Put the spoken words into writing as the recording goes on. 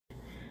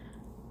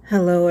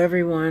Hello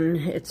everyone,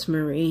 it's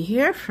Marie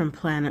here from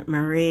Planet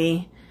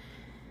Marie,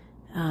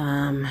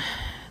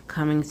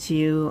 coming to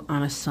you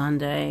on a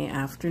Sunday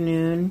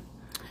afternoon.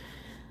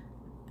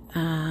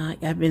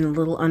 I've been a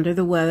little under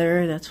the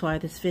weather, that's why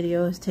this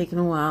video has taken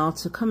a while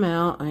to come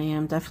out. I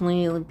am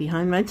definitely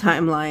behind my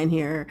timeline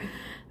here.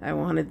 I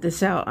wanted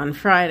this out on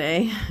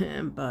Friday,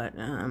 but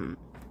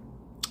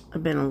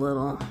I've been a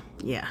little,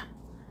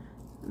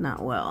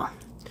 not well.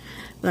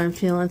 But I'm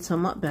feeling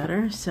somewhat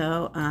better,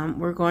 so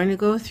we're going to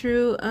go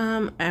through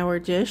our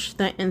dish,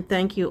 and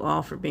thank you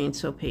all for being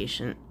so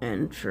patient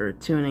and for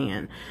tuning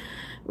in.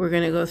 We're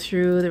going to go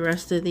through the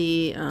rest of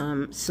the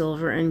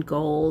silver and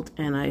gold,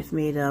 and I've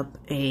made up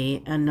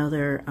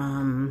another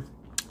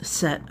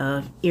set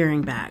of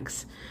earring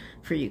bags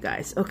for you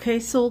guys. Okay,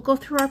 so we'll go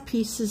through our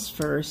pieces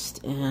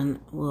first, and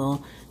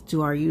we'll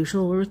do our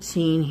usual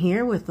routine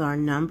here with our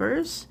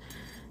numbers.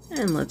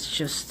 And let's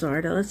just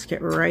start. Let's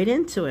get right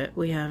into it.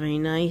 We have a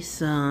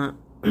nice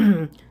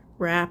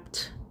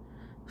wrapped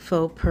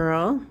faux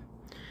pearl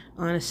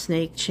on a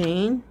snake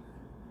chain.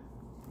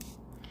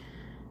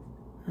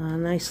 A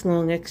nice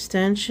long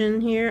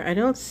extension here. I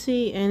don't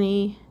see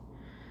any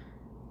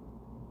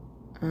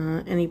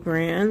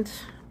brand.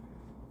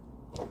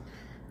 Let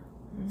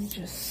me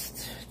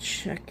just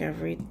check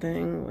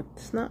everything.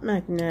 It's not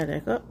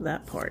magnetic. Oh,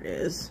 that part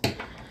is.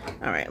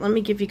 Alright, let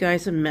me give you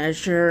guys a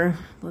measure.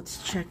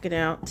 Let's check it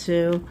out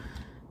too.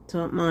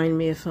 Don't mind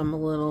me if I'm a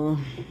little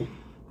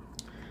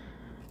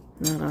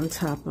not on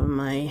top of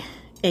my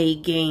A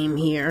game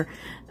here.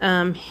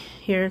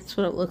 Here's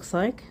what it looks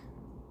like.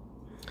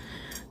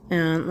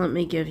 And let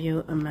me give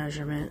you a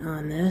measurement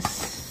on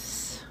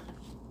this.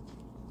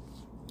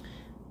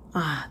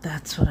 Ah,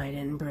 that's what I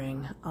didn't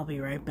bring. I'll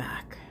be right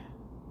back.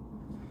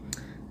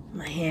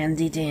 My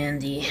handy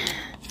dandy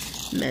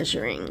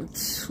measuring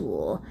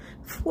tool.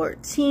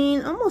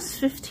 14, almost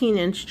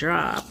 15-inch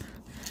drop,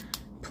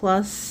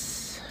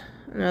 plus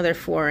another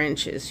 4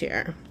 inches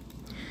here.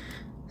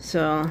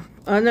 So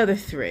another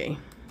 3.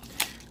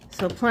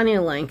 So plenty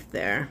of length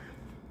there.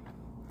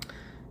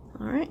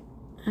 All right,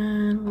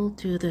 and we'll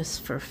do this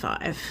for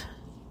 5.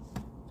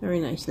 Very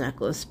nice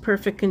necklace,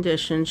 perfect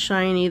condition,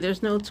 shiny.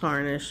 There's no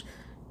tarnish.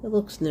 It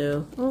looks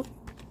new. Oh,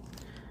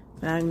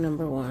 bag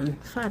number 1,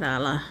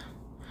 $5.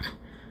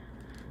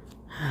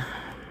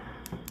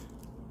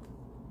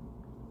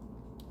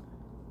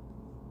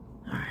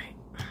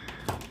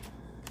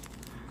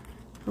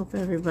 Hope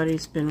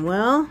everybody's been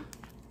well.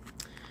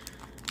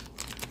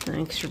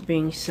 Thanks for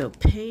being so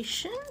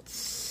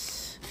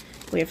patient.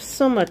 We have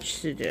so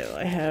much to do.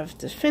 I have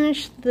to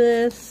finish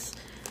this.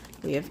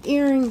 We have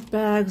earring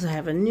bags. I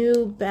have a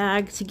new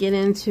bag to get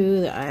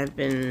into that I've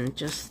been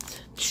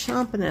just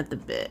chomping at the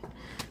bit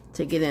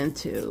to get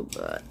into,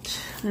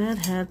 but that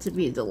had to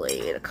be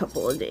delayed a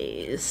couple of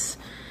days.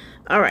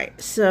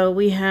 Alright, so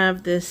we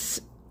have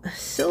this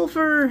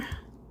silver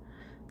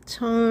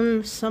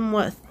tone,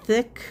 somewhat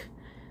thick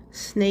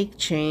snake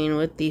chain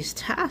with these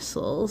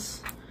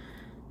tassels.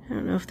 I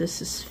don't know if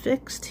this is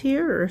fixed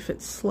here or if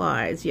it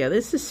slides. Yeah,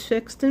 this is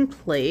fixed in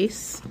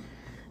place.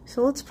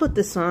 So let's put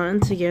this on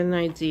to get an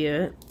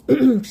idea,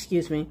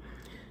 excuse me,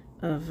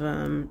 of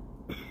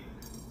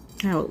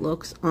how it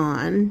looks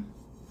on.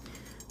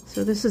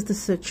 So this is the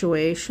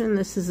situation.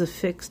 This is a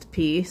fixed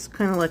piece,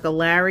 kind of like a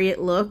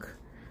lariat look.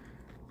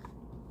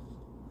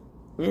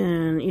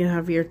 And you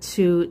have your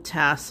 2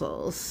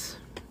 tassels.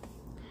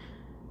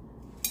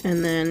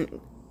 And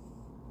then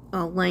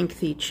a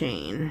lengthy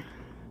chain,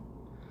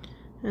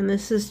 and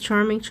this is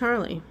Charming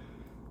Charlie.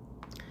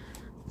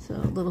 So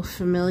a little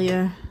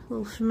familiar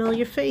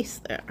face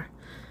there,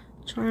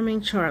 Charming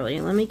Charlie.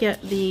 Let me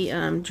get the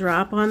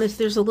drop on this.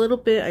 There's a little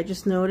bit, I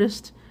just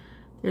noticed,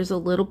 there's a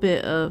little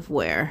bit of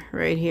wear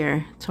right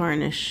here,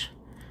 tarnish,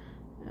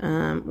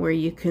 where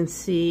you can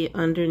see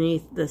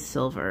underneath the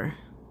silver.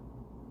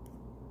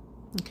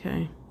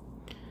 Okay,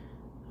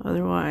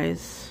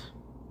 otherwise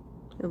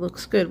it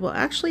looks good. Well,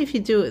 actually, if you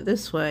do it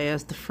this way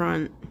as the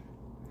front,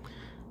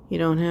 you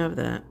don't have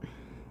that.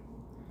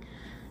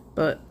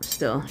 But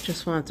still,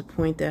 just wanted to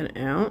point that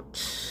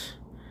out.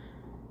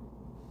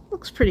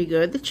 Looks pretty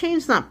good. The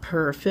chain's not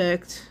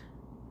perfect.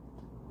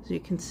 As you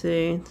can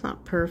see, it's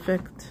not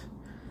perfect.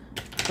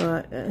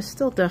 But it's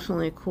still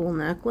definitely a cool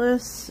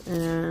necklace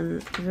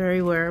and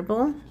very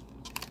wearable.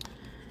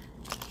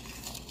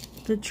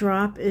 The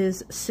drop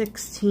is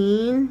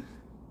 16.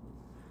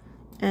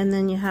 And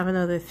then you have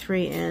another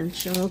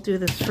 3-inch, and we'll do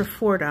this for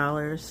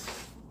 $4.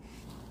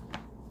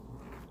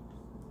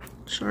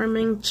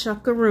 Charming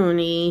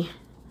Chuckaroony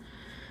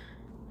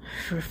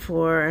for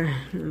 4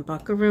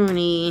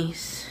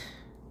 buckaroonies.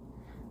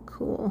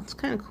 Cool. It's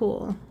kind of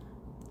cool.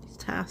 These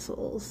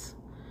tassels.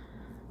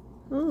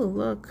 Oh,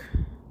 look.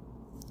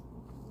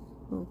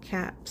 Little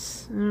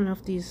caps. I don't know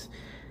if these...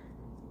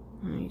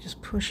 You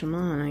just push them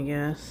on, I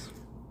guess.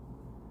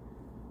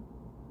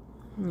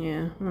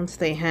 Yeah, once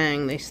they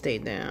hang, they stay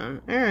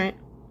down. Alright.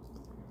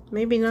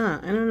 Maybe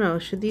not. I don't know.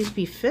 Should these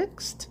be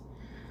fixed?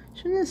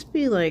 Shouldn't this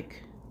be,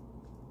 like,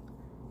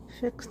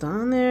 fixed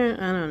on there?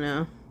 I don't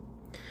know.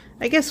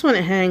 I guess when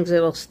it hangs,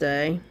 it'll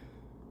stay.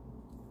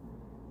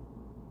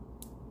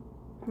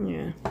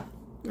 Yeah.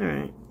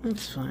 Alright,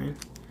 that's fine.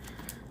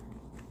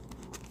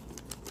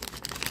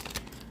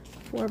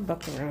 4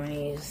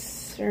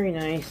 buckaroonies. Very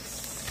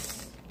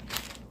nice.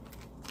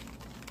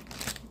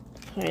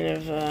 Kind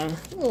of a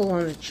little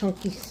on the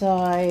chunky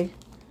side.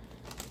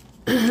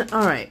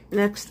 Alright,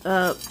 next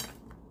up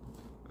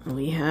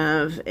we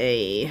have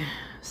a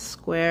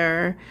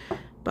square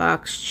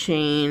box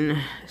chain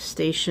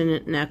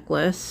station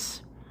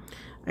necklace.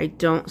 I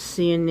don't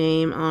see a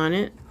name on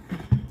it.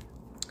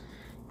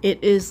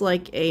 It is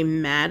like a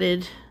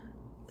matted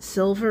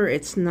silver.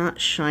 It's not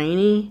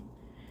shiny.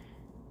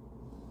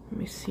 Let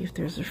me see if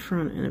there's a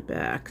front and a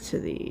back to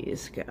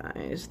these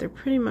guys. They're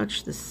pretty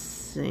much the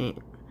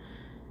same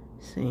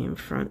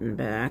front and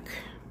back.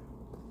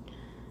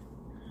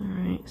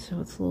 Alright,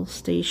 so it's a little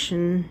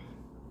station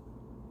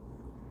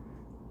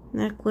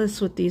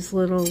necklace with these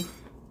little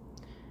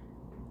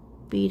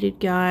beaded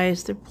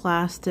guys. They're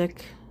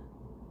plastic.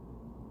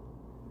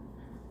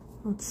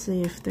 Let's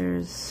see if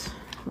there's,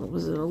 what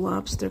was it, a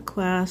lobster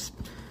clasp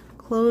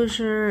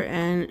closure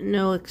and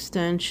no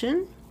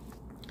extension.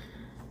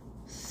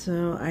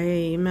 So I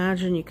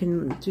imagine you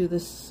can do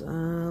this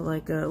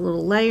like a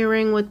little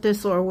layering with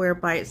this or wear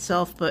it by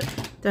itself, but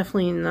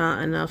definitely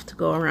not enough to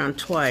go around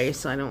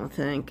twice, I don't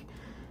think.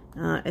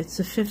 It's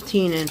a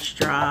 15-inch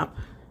drop.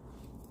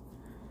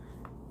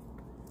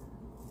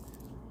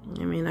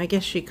 I mean, I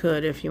guess you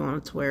could if you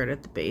wanted to wear it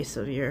at the base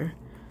of your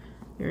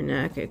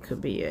neck. It could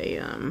be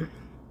a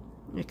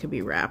it could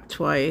be wrapped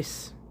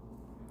twice.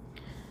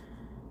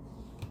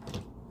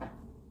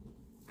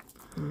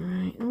 All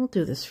right, we'll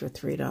do this for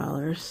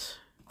 $3.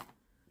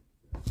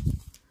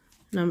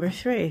 Number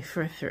 3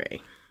 for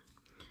 $3.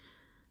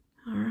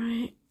 All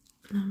right,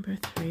 number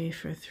 3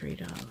 for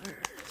 $3.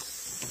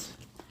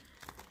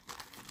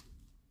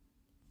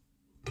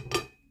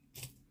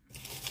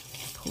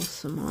 Pull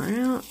some more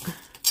out.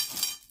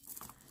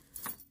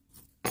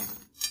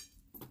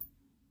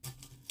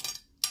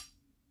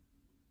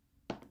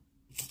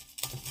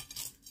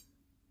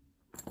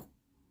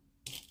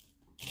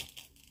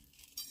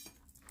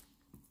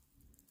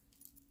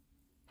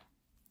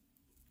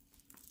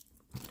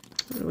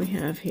 What do we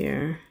have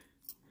here?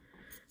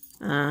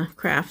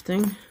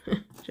 Crafting,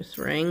 just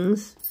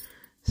rings.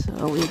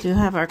 So we do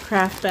have our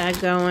craft bag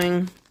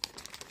going.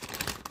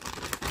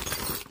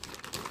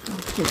 I'll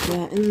put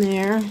that in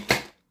there.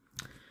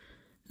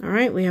 All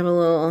right, we have a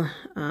little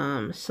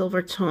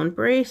silver tone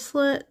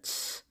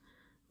bracelet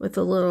with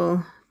a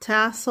little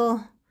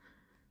tassel.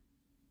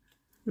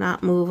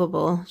 Not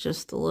movable,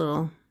 just a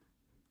little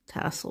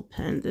tassel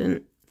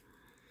pendant.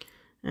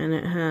 And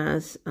it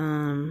has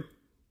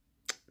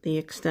the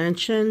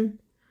extension,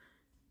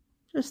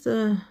 just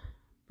a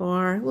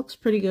bar. It looks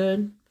pretty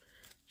good.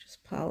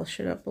 Just polish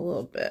it up a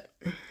little bit.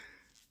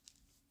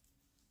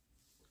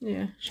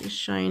 Yeah, she's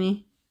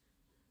shiny.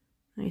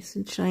 Nice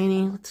and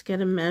shiny. Let's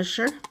get a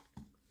measure.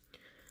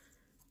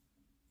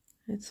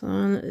 It's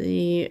on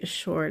the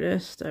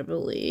shortest, I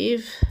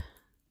believe.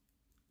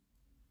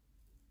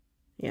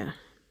 Yeah.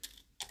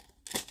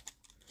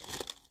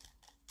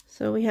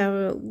 So we have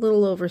a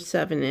little over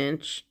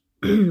 7-inch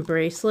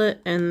bracelet,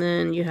 and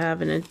then you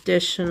have an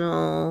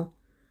additional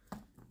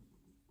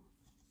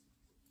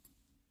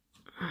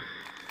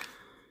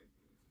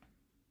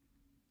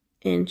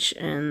inch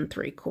and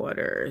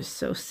 3/4,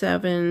 so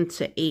 7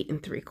 to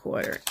 8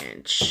 3/4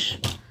 inch,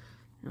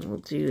 and we'll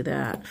do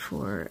that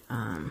for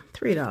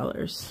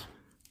 $3.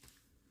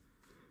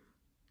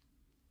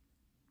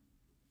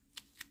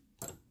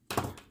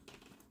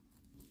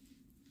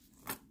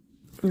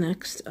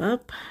 Next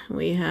up,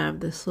 we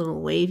have this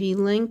little wavy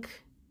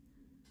link.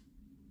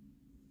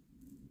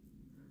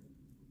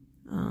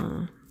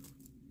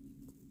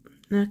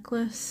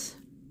 Necklace.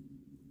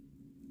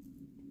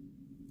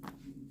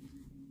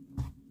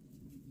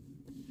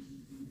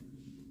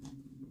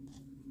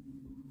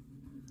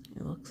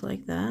 It looks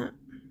like that.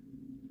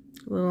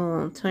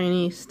 Little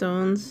tiny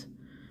stones,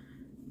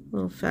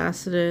 little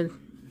faceted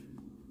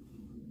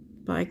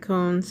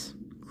bicones,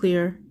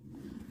 clear.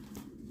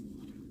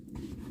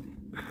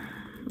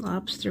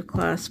 Lobster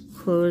clasp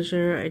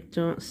closure. I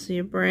don't see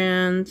a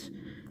brand.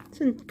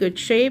 It's in good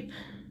shape.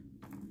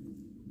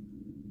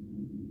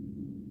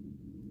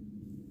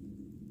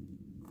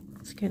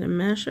 Let's get a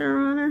measure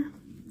on her.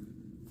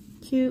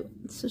 Cute.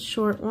 It's a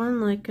short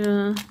one, like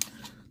a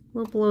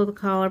little below the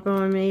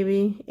collarbone,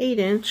 maybe.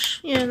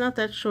 8-inch. Yeah, not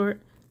that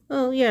short.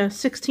 Oh, yeah,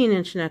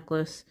 16-inch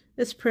necklace.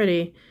 It's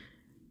pretty.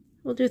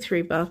 We'll do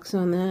 $3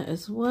 on that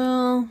as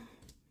well.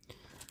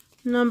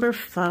 Number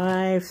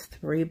 5,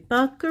 3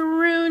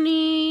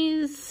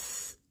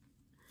 buckaroonies.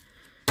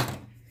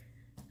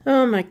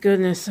 Oh my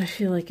goodness, I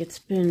feel like it's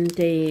been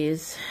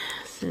days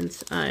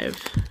since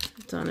I've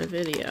done a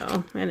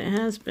video, and it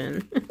has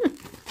been.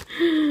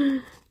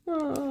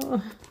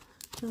 Oh,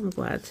 I'm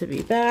glad to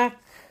be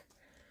back.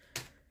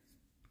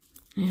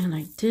 And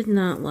I did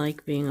not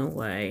like being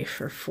away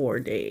for 4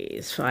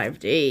 days, 5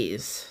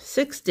 days,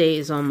 6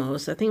 days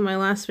almost. I think my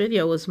last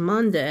video was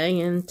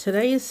Monday, and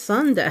today is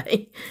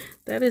Sunday.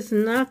 That is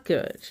not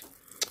good.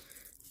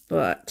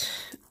 But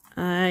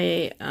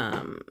I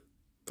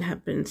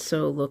have been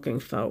so looking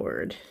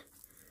forward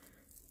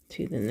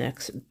to the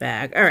next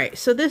bag. All right,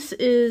 so this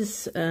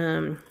is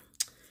a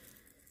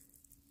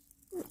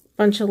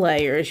bunch of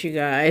layers, you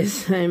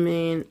guys. I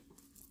mean,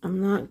 I'm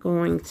not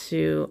going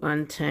to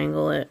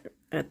untangle it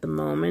at the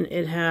moment.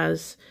 It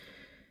has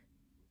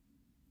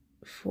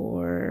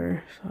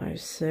 4, 5,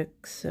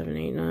 6, 7,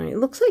 8, 9. It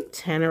looks like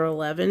 10 or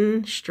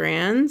 11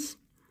 strands.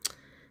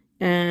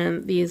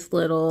 And these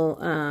little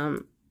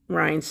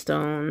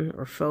rhinestone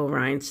or faux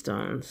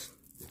rhinestones.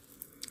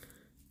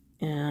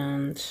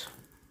 And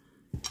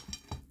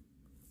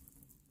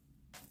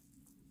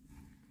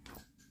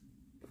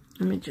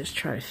let me just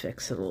try to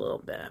fix it a little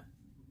bit.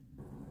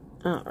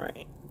 All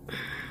right.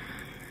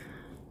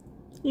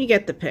 You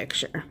get the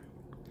picture.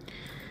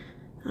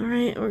 All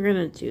right, we're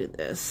gonna do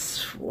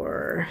this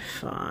for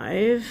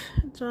 $5.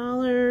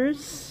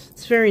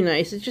 It's very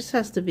nice. It just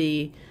has to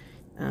be,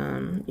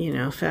 you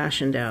know,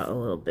 fashioned out a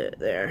little bit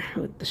there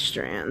with the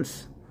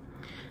strands.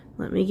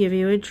 Let me give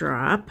you a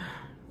drop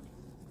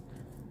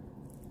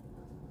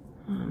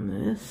on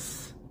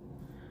this.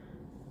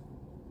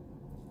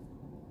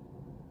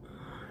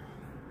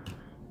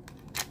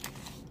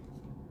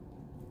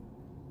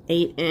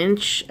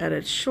 Eight-inch at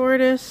its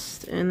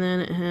shortest, and then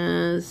it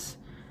has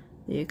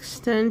the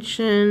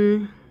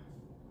extension,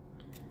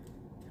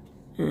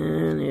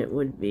 and it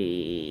would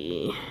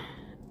be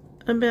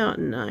about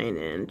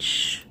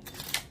 9-inch,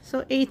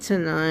 so 8 to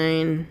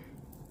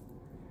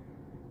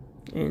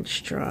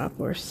 9-inch drop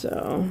or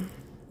so.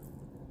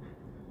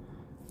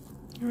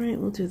 All right,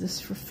 we'll do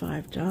this for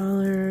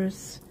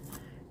 $5.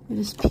 It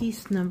is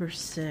piece number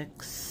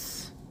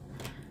 6,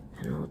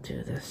 and we'll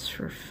do this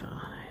for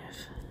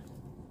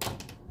 $5.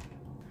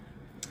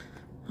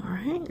 All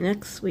right,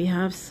 next we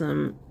have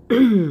some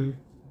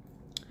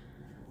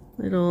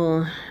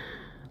little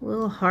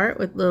heart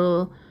with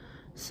little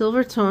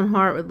silver tone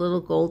heart with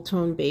little gold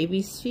tone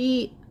baby's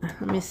feet.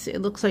 Let me see,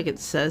 it looks like it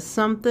says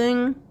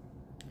something.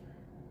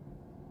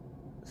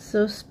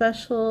 So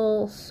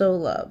special, so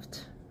loved.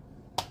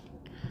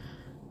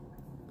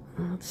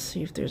 Let's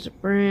see if there's a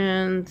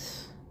brand.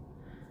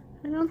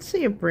 I don't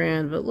see a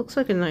brand, but it looks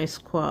like a nice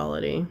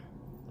quality.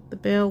 The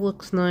bail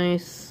looks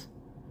nice.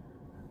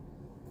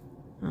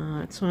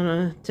 It's on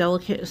a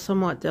delicate,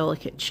 somewhat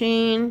delicate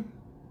chain.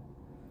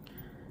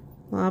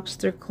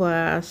 Lobster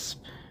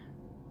clasp.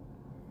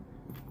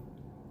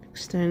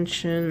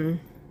 Extension.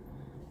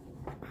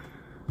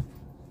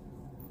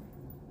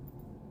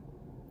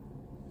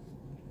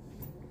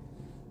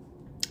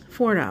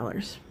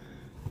 $4.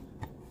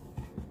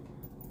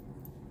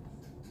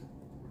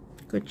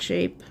 Good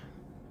shape.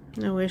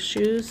 No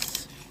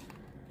issues.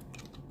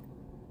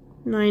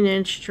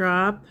 9-inch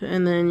drop,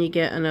 and then you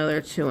get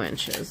another 2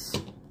 inches.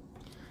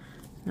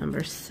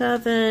 Number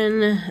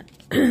 7,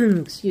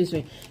 excuse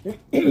me,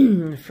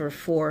 for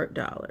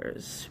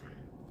 $4.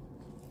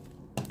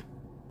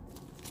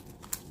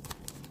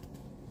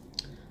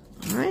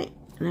 All right,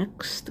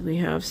 next we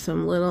have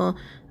some little,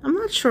 I'm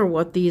not sure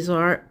what these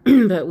are,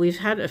 but we've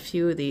had a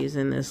few of these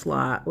in this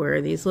lot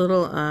where these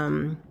little,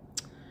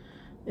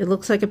 it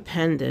looks like a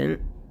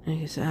pendant. I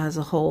guess it has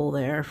a hole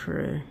there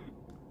for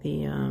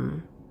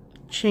the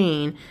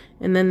chain,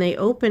 and then they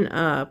open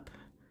up.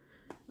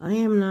 I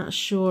am not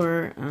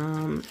sure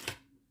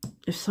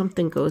if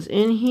something goes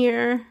in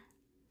here.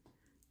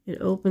 It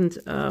opens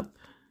up.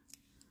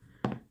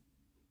 I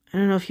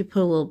don't know if you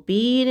put a little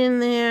bead in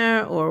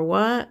there or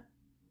what.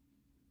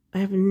 I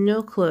have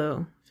no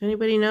clue. If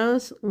anybody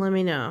knows, let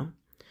me know.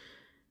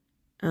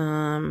 I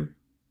don't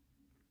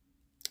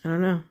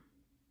know.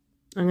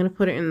 I'm going to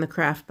put it in the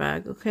craft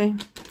bag, okay?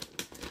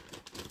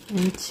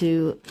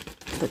 Into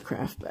the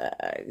craft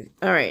bag.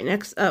 All right,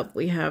 next up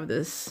we have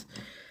this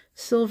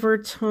silver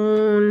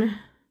tone.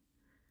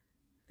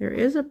 There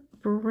is a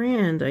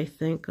brand, I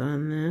think,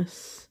 on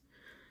this.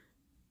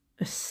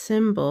 A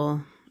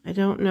symbol. I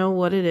don't know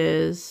what it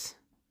is.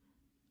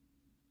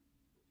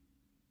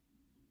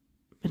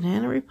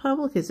 Banana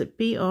Republic? Is it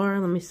BR?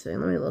 Let me see.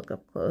 Let me look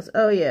up close.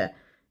 Oh, yeah.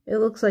 It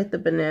looks like the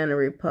Banana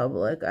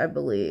Republic, I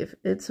believe.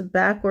 It's a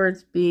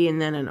backwards B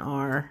and then an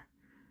R.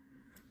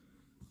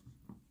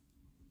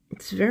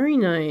 It's very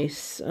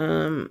nice.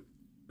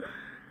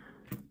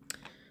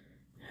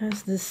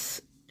 Has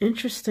this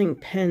interesting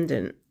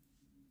pendant.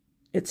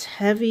 It's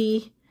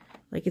heavy,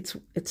 like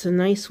it's a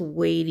nice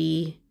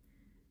weighty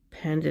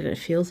pendant. It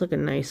feels like a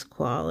nice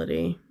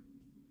quality.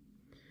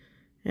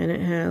 And it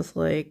has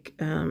like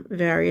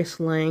various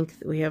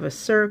length. We have a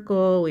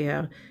circle, we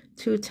have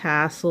 2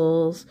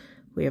 tassels,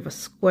 we have a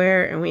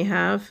square, and we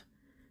have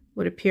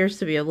what appears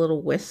to be a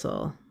little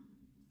whistle.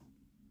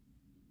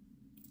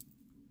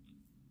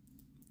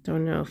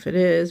 Don't know if it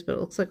is, but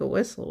it looks like a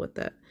whistle with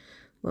that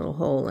little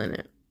hole in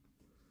it.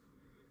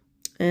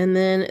 And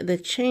then the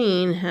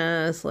chain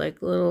has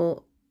like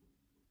little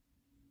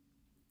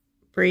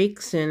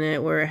breaks in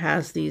it where it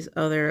has these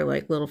other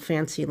like little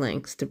fancy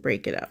links to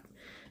break it up.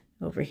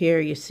 Over here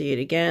you see it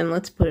again.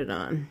 Let's put it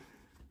on.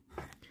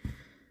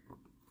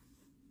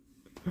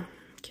 You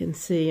can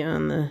see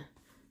on the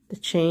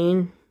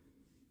chain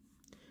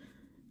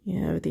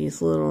you have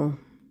these little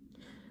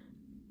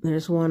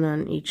There's one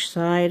on each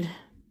side.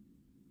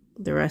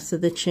 The rest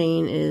of the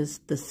chain is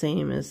the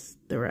same as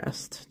the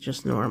rest,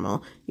 just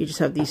normal. You just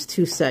have these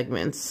two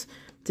segments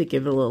to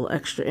give it a little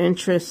extra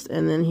interest.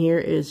 And then here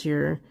is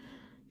your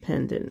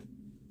pendant.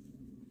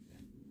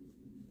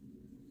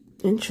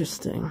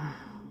 Interesting.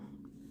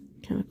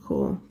 Kind of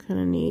cool, kind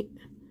of neat.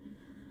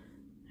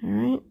 All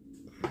right.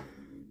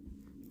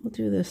 We'll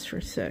do this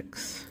for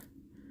 6.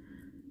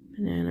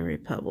 Banana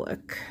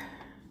Republic.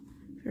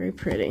 Very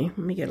pretty. Let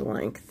me get a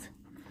length.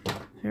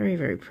 Very,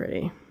 very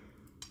pretty.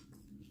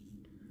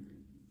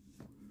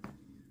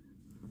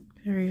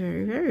 Very,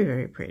 very, very,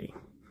 very pretty.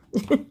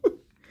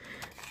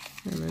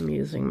 I'm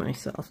amusing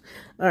myself.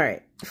 All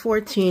right,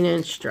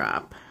 14-inch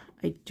drop.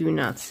 I do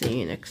not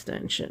see an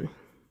extension.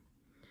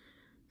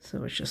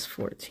 So it's just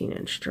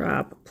 14-inch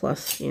drop.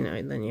 Plus, you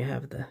know, then you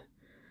have the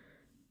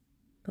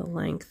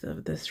length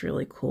of this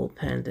really cool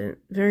pendant.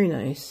 Very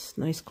nice.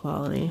 Nice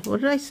quality.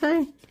 What did I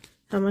say?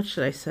 How much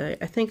did I say?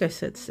 I think I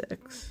said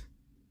 6.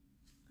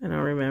 I don't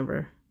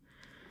remember.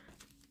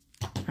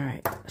 All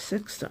right,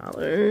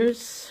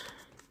 $6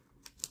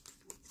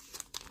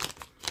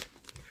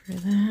 for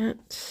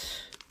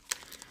that.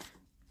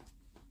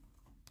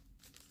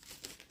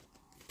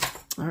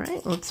 All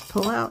right, let's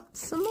pull out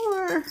some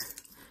more.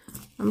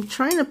 I'm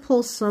trying to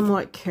pull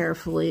somewhat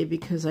carefully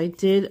because I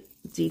did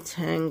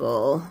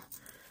detangle,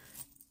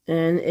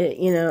 and it,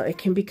 you know, it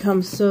can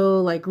become so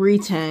like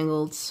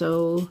retangled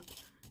so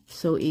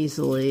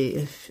easily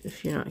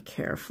if you're not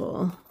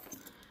careful.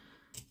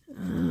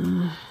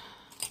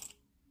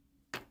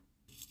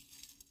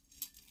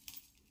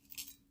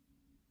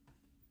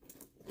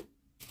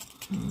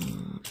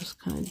 Just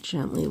kind of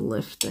gently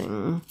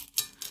lifting.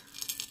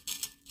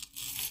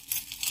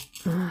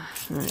 All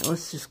right,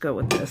 let's just go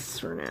with this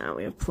for now.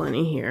 We have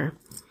plenty here.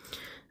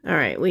 All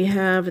right, we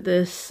have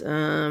this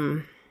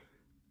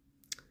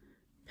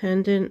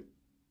pendant.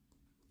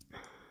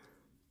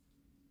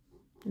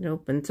 It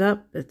opens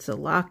up. It's a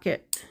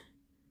locket.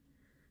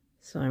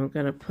 So I'm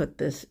going to put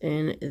this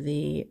in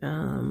the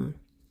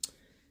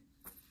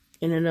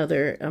in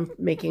another. I'm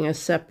making a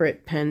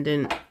separate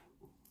pendant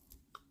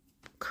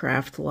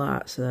craft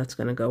lot, so that's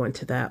going to go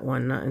into that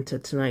one, not into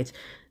tonight's.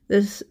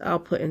 This I'll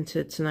put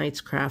into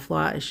tonight's craft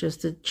lot. It's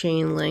just a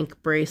chain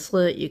link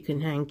bracelet. You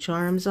can hang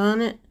charms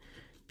on it,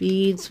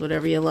 beads,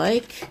 whatever you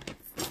like.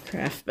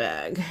 Craft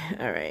bag.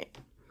 All right.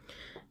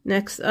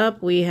 Next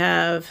up, we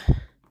have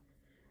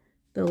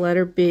the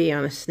letter B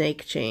on a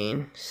snake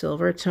chain.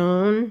 Silver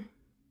tone.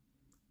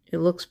 It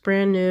looks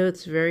brand new.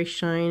 It's very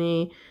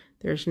shiny.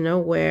 There's no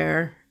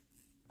wear.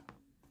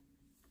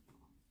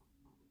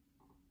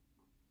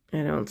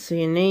 I don't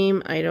see a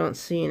name. I don't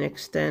see an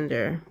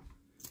extender.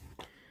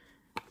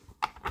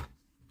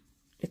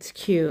 It's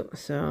cute,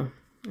 so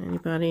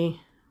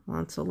anybody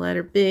wants a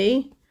letter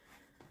B,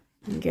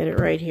 you can get it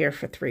right here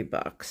for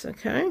 $3,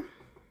 okay?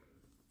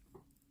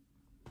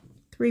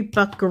 3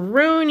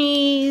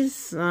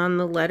 buckaroonies on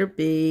the letter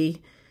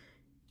B.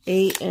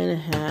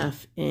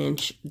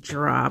 8.5-inch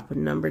drop.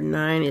 Number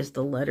 9 is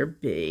the letter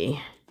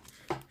B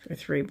for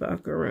 3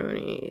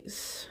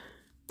 buckaroonies.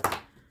 All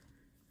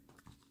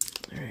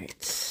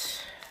right.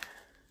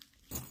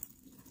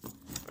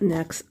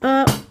 Next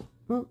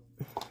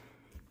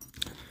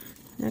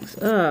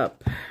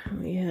up,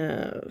 we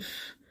have,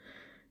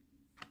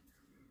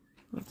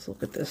 let's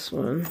look at this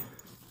one.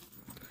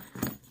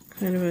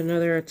 Kind of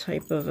another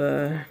type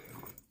of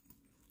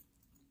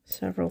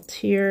several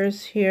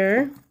tiers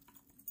here.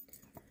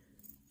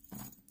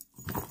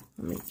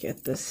 Let me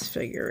get this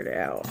figured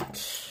out.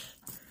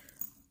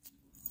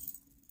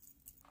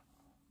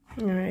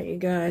 All right, you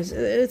guys,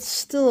 it's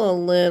still a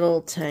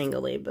little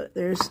tangly, but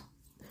this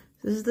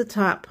is the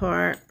top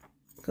part,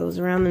 goes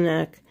around the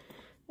neck.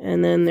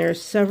 And then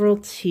there's several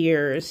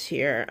tiers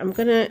here.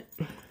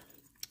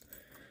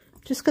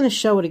 Just gonna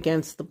show it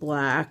against the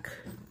black,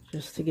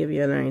 just to give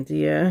you an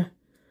idea.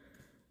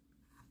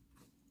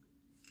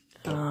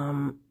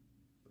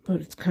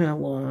 But it's kind of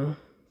long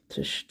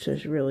to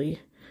really,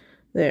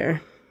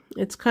 there.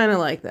 It's kind of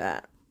like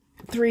that.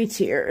 3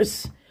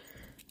 tiers.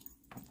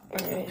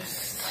 All right,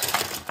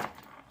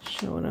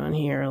 show it on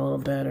here a little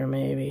better,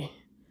 maybe.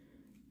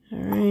 All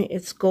right,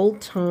 it's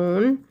gold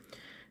tone.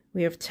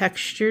 We have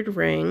textured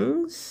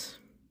rings,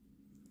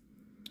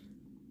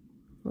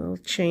 little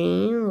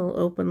chain, little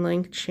open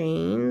length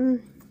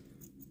chain.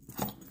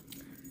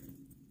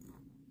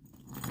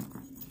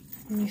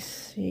 Let me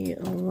see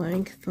a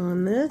length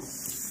on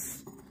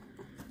this.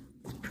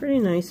 It's a pretty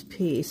nice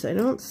piece. I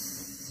don't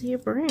see a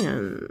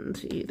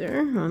brand either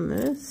on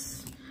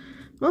this.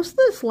 Most of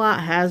this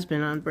lot has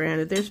been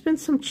unbranded. There's been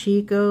some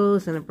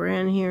Chicos and a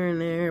brand here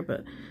and there,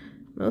 but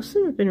most of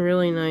them have been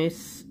really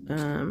nice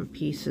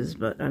pieces,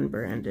 but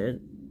unbranded.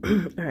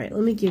 All right,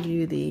 let me give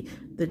you the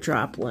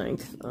drop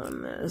length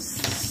on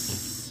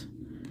this.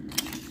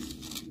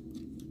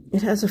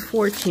 It has a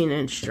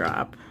 14-inch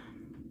drop,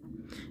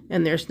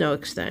 and there's no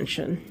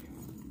extension.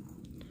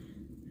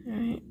 All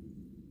right,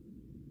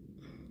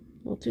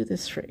 we'll do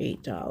this for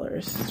 $8.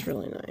 It's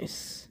really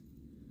nice.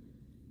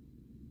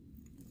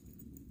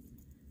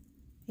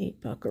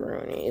 8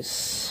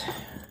 buckaroonies.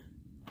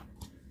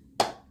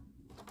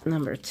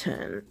 Number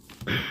 10.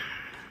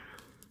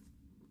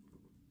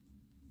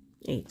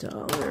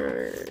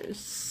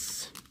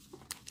 $8.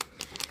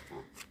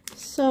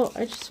 So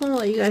I just want to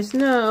let you guys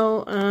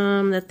know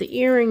that the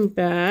earring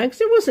bags,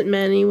 there wasn't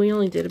many. We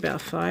only did about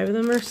 5 of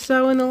them or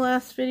so in the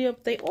last video,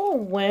 but they all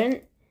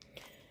went.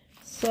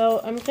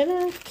 So I'm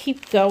going to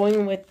keep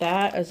going with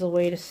that as a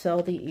way to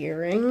sell the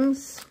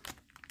earrings,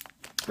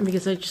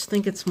 because I just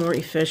think it's more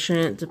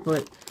efficient to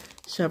put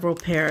several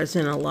pairs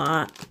in a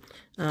lot.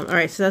 All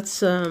right, so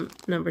that's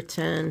number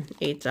 10,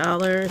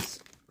 $8.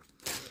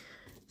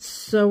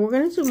 So we're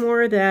going to do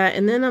more of that,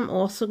 and then I'm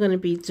also going to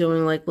be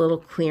doing like little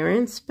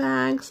clearance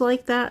bags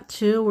like that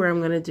too, where I'm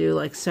going to do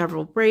like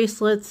several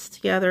bracelets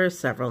together,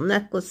 several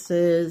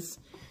necklaces.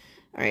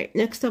 All right,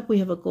 next up we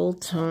have a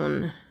gold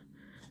tone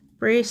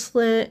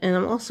bracelet, and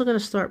I'm also going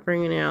to start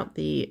bringing out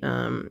the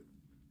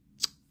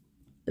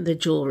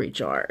jewelry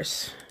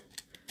jars,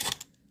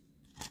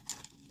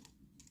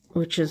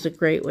 which is a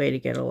great way to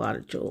get a lot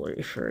of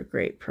jewelry for a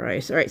great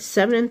price. All right,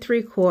 7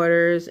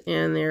 3/4,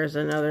 and there's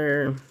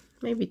another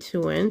maybe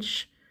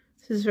 2-inch.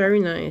 This is very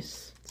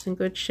nice. It's in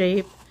good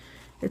shape.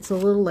 It's a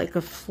little like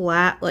a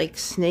flat, like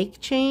snake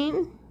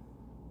chain.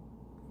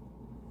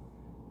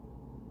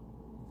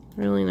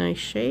 Really nice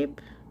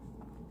shape.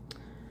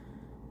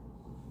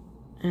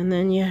 And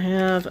then you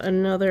have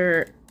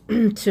another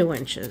 2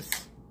 inches.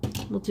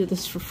 We'll do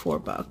this for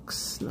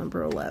 $4.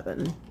 Number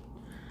 11.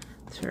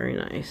 It's very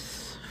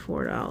nice.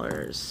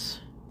 $4.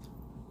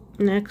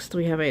 Next,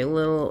 we have a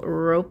little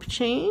rope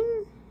chain,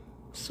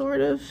 sort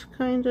of,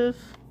 kind of.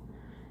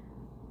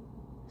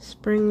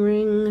 Spring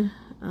ring.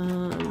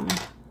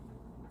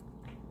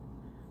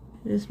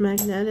 It is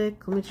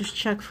magnetic. Let me just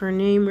check for a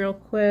name real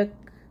quick.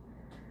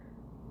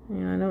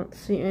 Yeah, I don't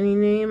see any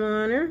name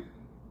on her.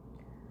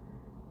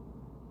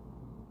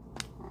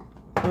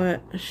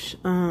 But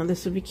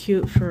this would be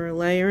cute for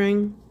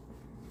layering.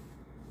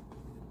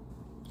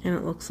 And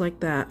it looks like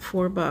that.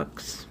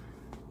 $4.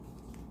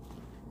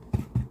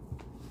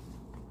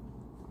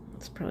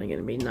 It's probably going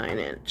to be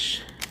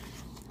 9-inch.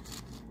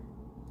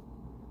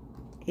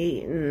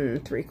 8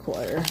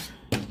 3/4.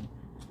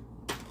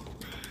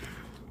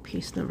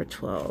 Piece number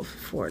 12,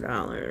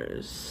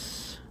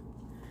 $4.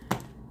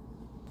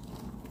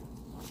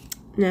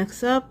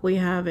 Next up, we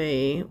have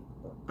a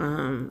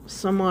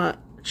somewhat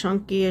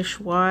chunky-ish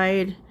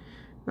wide,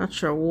 not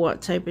sure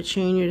what type of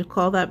chain you'd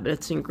call that, but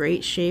it's in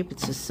great shape.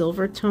 It's a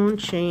silver tone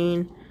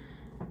chain,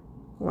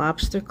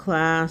 lobster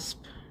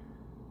clasp,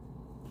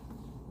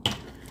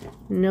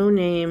 no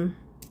name,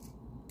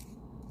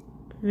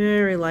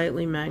 very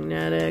lightly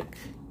magnetic.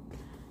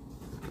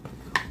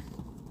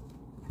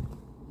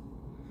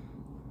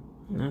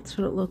 And that's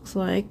what it looks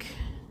like.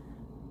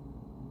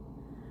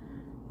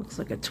 Looks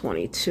like a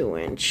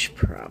 22-inch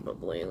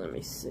probably. Let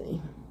me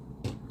see.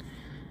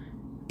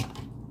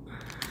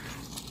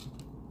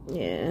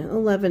 Yeah,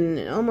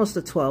 11, almost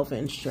a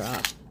 12-inch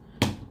drop.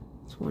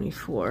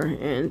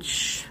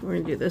 24-inch. We're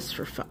going to do this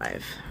for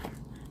 $5.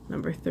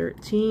 Number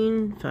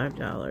 13,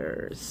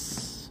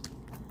 $5.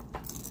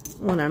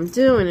 What I'm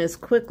doing is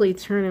quickly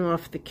turning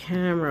off the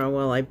camera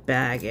while I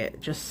bag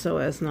it, just so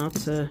as not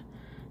to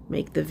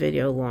make the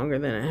video longer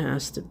than it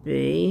has to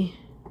be.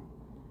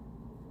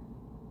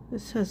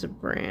 This has a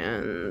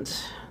brand.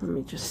 Let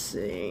me just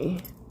see.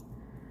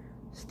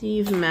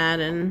 Steve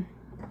Madden.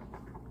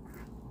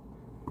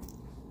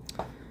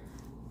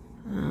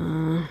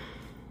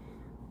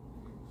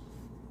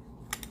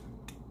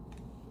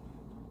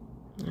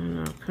 I don't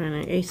know, kind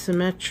of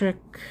asymmetric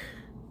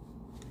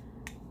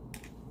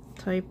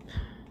type.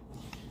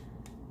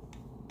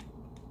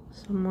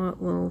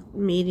 Somewhat little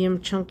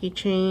medium chunky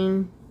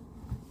chain.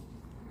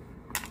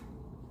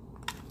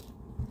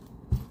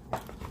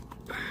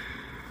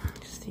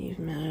 Steve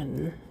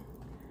Madden.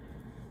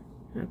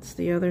 That's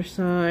the other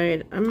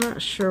side. I'm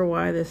not sure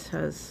why this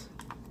has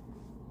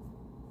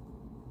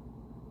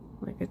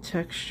like a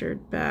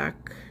textured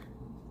back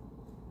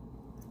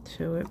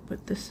to it,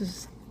 but this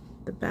is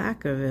the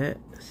back of it,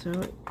 so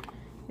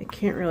it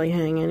can't really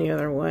hang any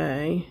other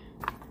way.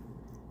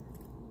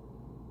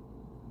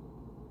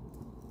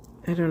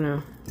 I don't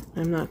know.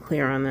 I'm not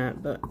clear on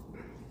that, but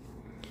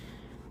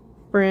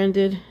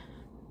branded,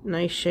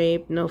 nice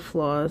shape, no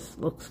flaws,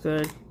 looks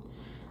good.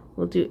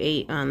 We'll do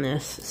 8 on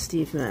this.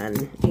 Steve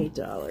Madden,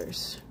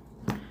 $8.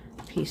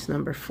 Piece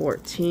number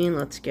 14.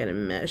 Let's get a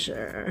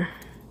measure.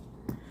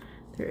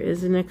 There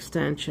is an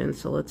extension,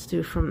 so let's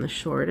do from the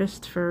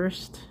shortest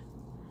first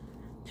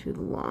to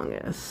the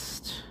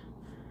longest.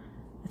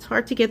 It's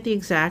hard to get the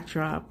exact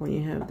drop when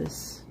you have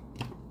this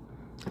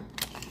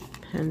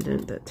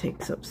pendant that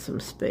takes up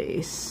some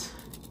space.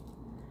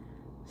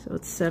 So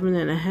it's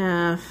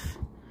 7.5,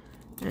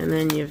 and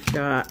then you've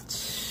got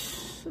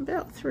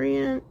about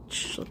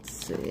 3-inch. Let's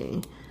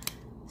see,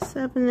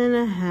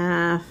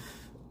 7.5,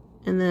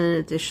 and then an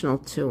additional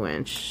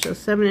 2-inch. So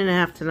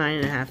 7.5 to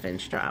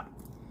 9.5-inch drop.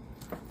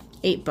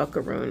 8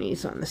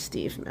 buckaroonies on the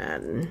Steve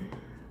Madden.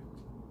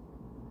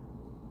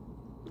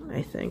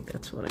 I think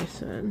that's what I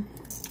said.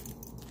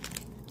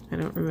 I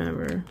don't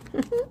remember.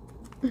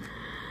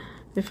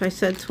 If I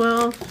said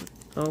 12,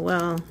 oh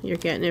well, you're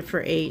getting it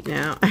for 8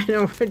 now. I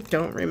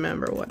don't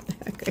remember what the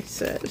heck I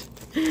said.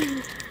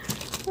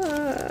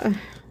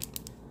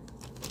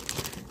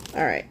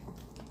 All right,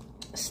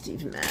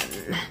 Steve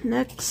Madden.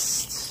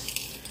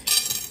 Next,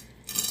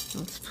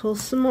 let's pull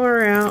some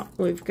more out.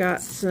 We've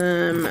got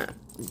some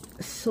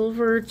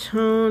silver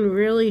tone,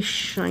 really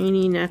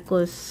shiny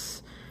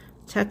necklace,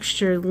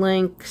 textured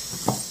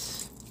links.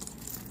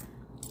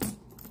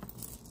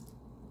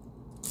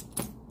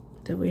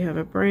 Do we have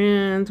a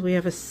brand? We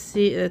have a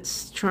C.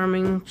 It's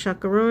Charming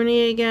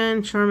Chuckaroonie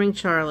again. Charming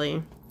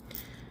Charlie.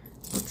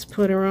 Let's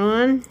put her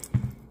on.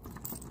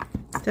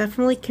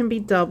 Definitely can be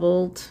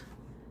doubled.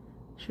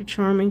 So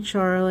Charming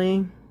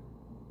Charlie.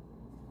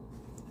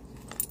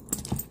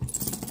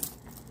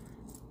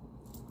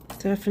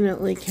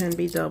 Definitely can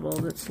be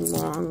doubled. It's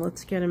long.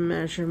 Let's get a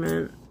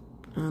measurement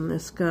on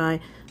this guy.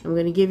 I'm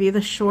going to give you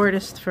the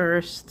shortest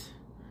first.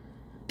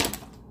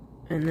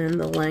 And then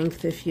the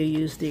length if you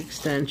use the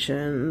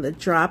extension. The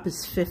drop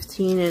is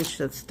 15 inch.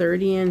 That's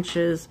 30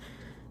 inches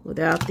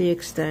without the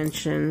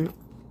extension.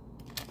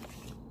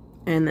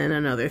 And then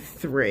another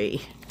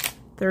 3.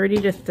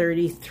 30 to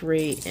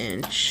 33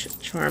 inch.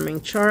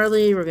 Charming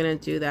Charlie. We're going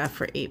to do that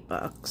for $8.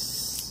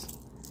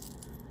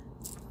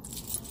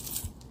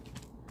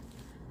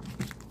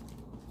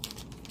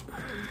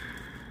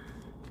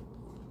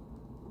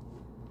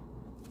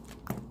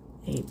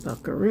 $8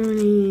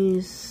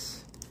 buckaroonies.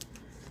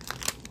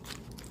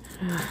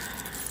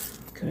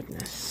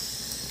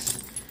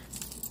 Goodness.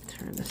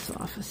 Turn this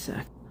off a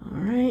sec.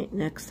 Alright,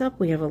 next up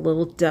we have a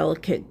little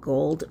delicate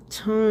gold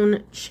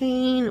tone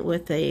chain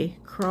with a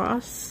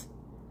cross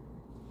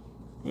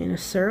in a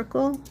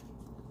circle.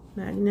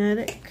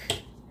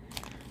 Magnetic.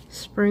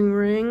 Spring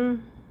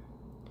ring.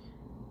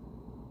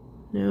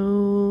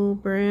 No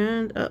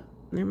brand. Oh,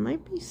 there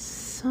might be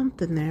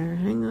something there.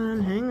 Hang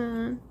on, hang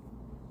on.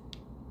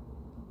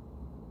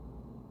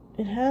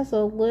 It has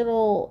a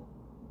little...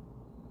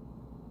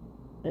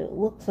 It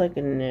looks like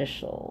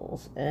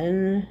initials.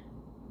 N8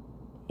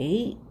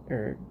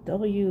 or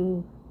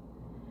W8.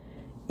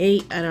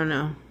 I don't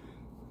know.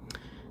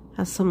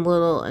 Has some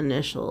little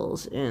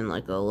initials in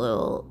like a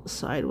little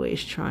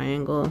sideways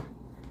triangle.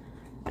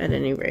 At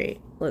any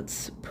rate,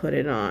 let's put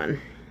it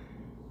on.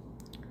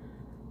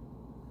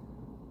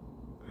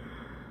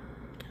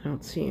 I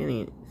don't see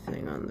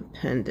anything on the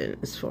pendant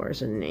as far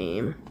as a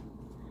name.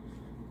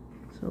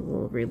 It's a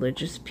little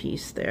religious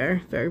piece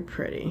there. Very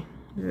pretty.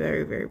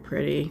 Very, very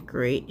pretty.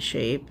 Great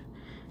shape.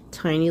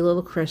 Tiny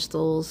little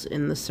crystals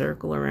in the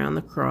circle around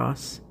the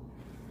cross.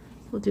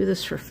 We'll do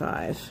this for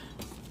 $5.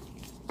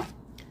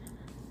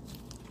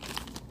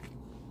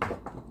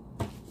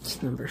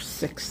 It's number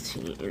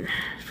 16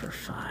 for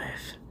 $5.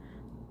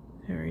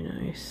 Very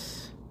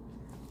nice.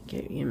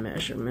 Get you a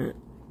measurement.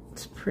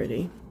 It's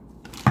pretty.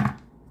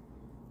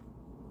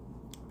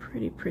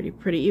 Pretty, pretty,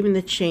 pretty. Even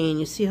the chain.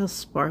 You see how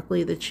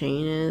sparkly the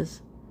chain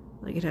is?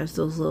 Like it has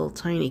those little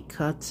tiny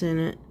cuts in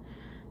it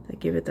that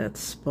give it that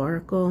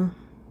sparkle.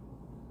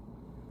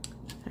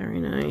 Very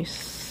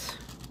nice.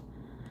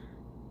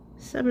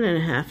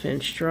 7.5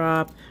 inch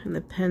drop, and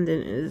the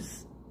pendant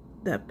is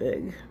that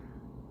big.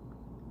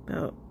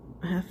 About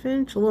a half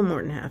inch, a little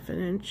more than half an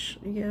inch,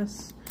 I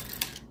guess.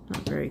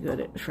 Not very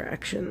good at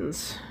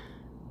fractions.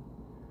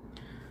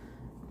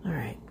 All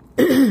right.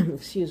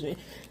 Excuse me.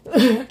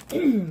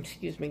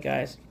 Excuse me,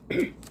 guys.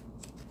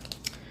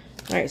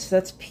 All right, so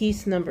that's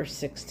piece number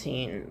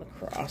 16, the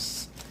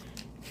cross,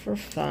 for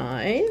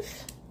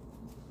 $5.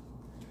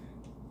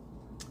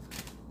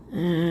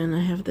 And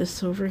I have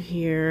this over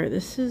here.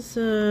 This is,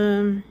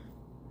 oh,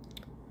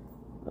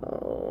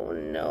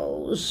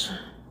 nose.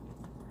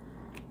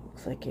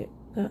 Looks like it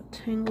got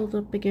tangled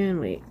up again.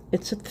 Wait,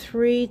 it's a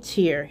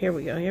 3-tier. Here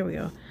we go, here we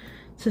go.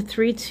 It's a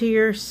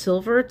 3-tier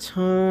silver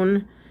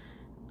tone.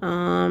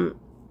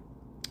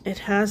 It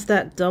has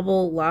that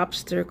double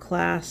lobster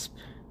clasp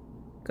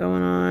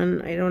going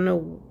on. I don't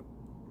know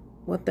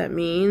what that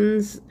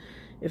means.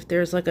 If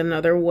there's like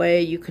another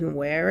way you can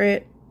wear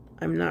it,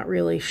 I'm not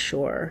really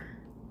sure.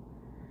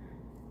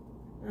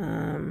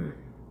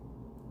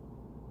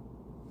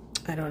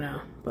 I don't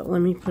know, but let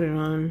me put it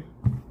on.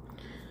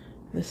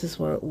 This is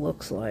what it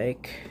looks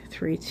like.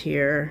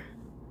 3-tier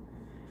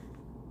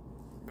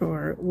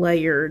or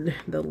layered,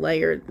 the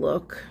layered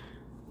look.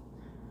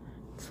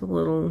 It's a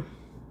little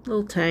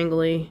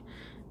tangly,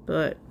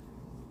 but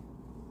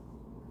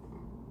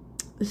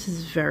this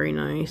is very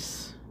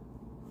nice.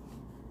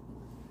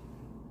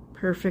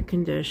 Perfect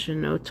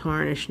condition, no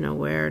tarnish, no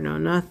wear, no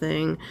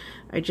nothing.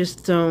 I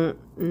just don't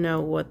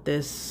know what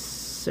this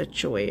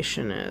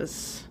situation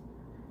is.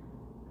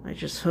 I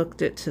just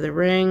hooked it to the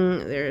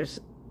ring.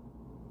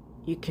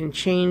 You can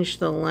change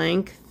the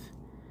length,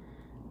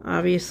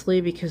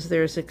 obviously, because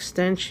there's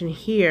extension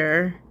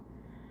here,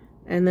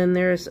 and then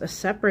there's a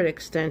separate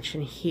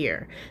extension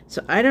here.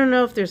 So I don't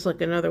know if there's like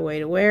another way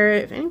to wear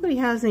it. If anybody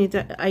has any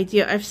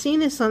idea, I've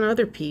seen this on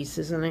other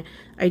pieces, and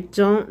I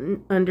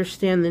don't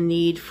understand the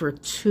need for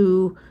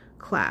 2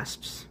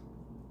 clasps.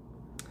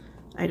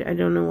 I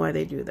don't know why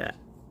they do that.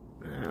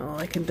 All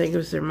I can think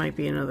is there might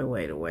be another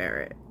way to wear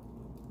it.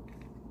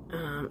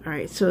 All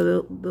right,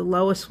 so the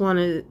lowest one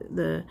is,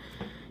 the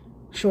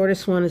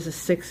shortest one is a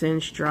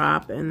 6-inch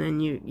drop, and then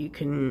you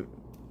can,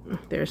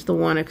 there's the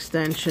one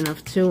extension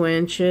of 2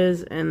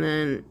 inches, and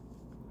then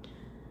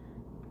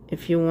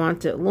if you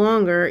want it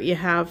longer, you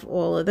have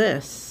all of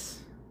this,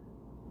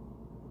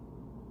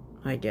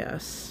 I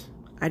guess.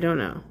 I don't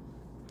know.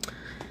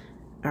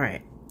 All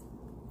right,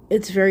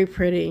 it's very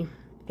pretty.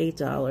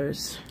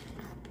 $8.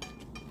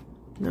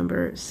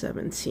 Number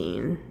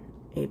 17,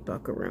 8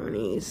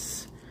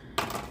 buckaroonies.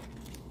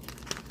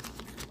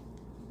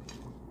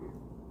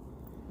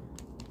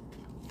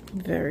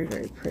 Very,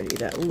 very pretty.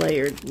 That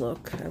layered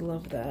look. I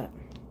love that.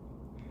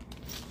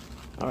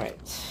 All right.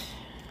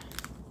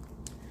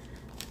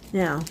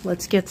 Now,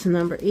 let's get to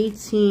number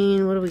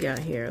 18. What do we got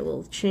here? A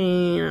little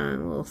chain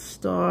on a little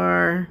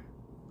star.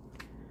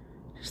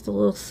 Just a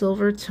little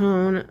silver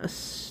tone, a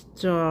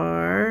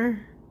star.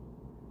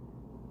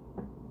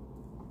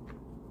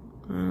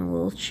 On a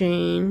little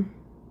chain.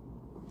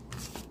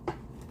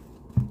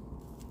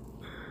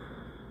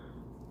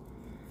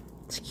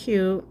 It's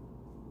cute.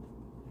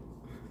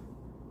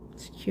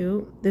 It's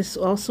cute. This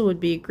also would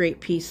be a great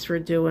piece for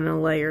doing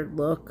a layered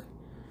look.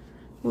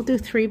 We'll do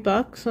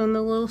 $3 on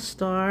the little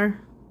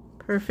star.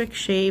 Perfect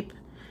shape.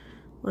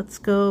 Let's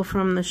go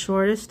from the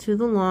shortest to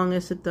the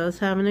longest. It does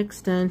have an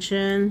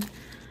extension.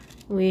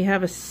 We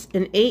have an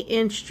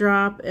 8-inch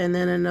drop and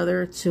then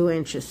another 2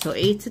 inches. So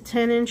 8 to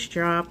 10-inch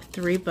drop,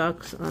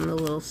 $3 on the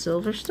little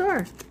silver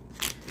star.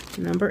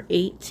 Number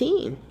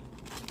 18.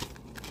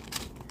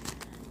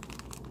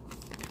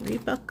 3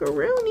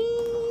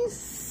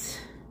 buckaroonies.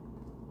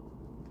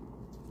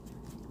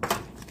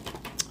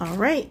 All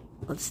right,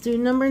 let's do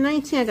number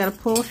 19. I gotta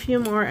pull a few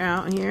more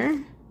out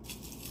here.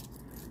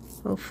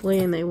 Hopefully,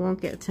 and they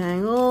won't get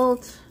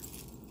tangled.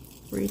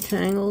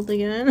 Retangled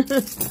again.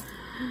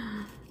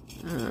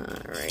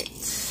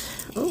 Alright.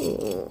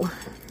 Oh.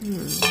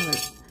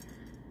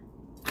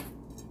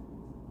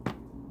 I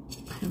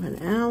have an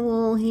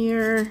owl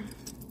here.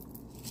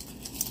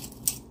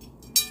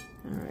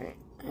 Alright.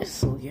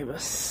 This will give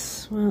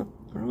us, well,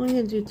 we're only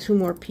going to do 2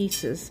 more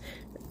pieces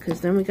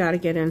because then we got to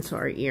get into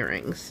our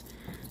earrings.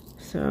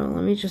 So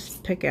let me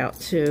just pick out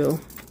 2.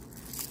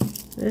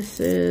 This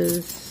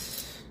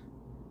is,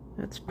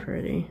 that's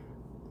pretty.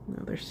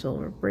 Another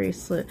silver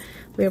bracelet.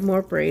 We have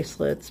more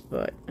bracelets,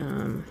 but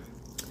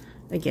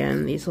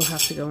again, these will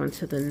have to go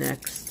into the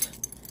next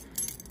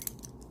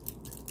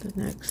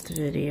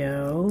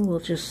video. We'll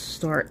just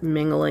start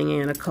mingling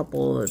in a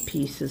couple of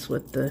pieces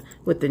with the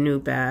new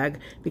bag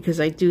because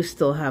I do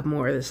still have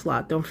more of this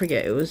lot. Don't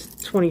forget, it was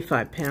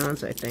 25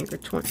 pounds, I think, or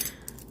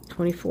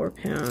 24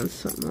 pounds,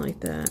 something like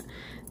that.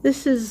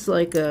 This is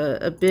like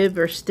a bib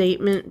or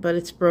statement, but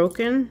it's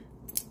broken.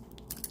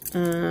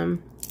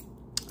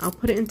 I'll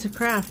put it into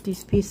craft.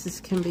 These pieces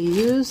can be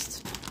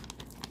used.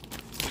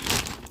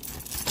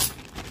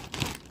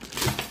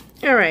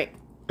 All right,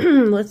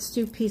 let's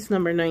do piece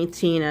number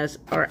 19 as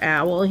our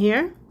owl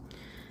here.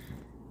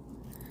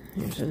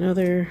 There's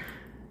another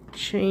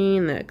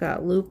chain that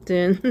got looped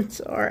in. It's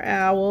our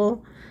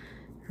owl.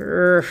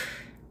 There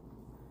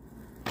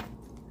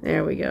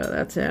we go,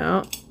 that's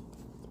out.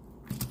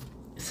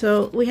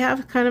 So we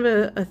have kind of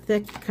a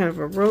thick, kind of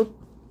a rope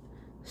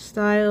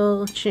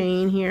style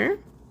chain here.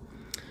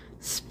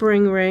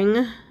 Spring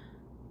ring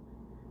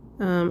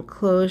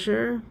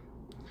closure.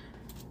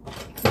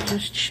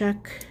 Just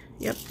check.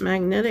 Yep,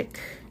 magnetic.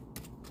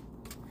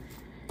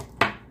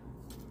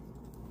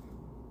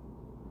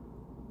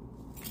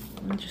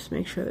 Just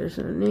make sure there's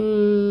a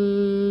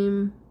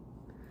name.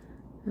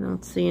 I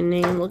don't see a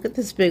name. Look at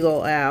this big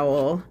old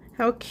owl.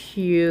 How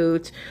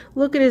cute.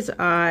 Look at his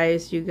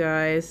eyes, you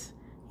guys.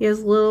 He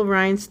has little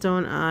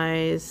rhinestone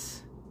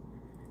eyes.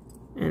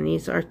 And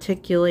these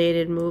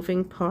articulated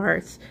moving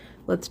parts.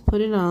 Let's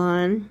put it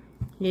on.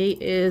 He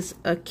is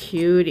a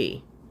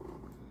cutie.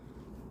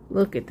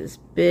 Look at this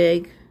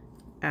big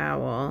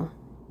owl.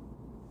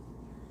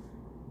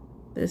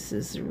 This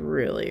is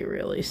really,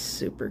 really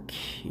super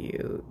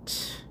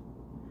cute.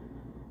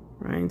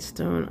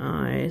 Rhinestone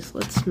eyes.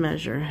 Let's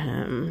measure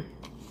him.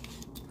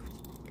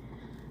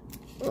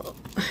 Oh.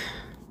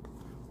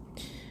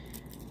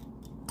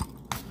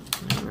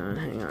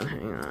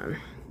 Hang on.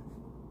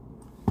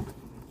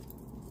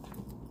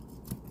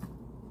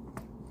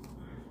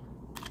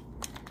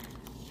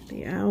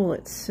 The owl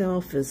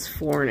itself is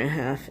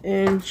 4.5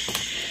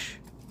 inch.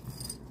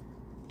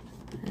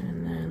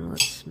 And then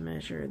let's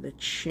measure the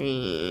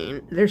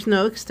chain. There's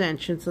no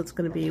extension, so it's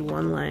going to be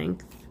one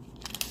length.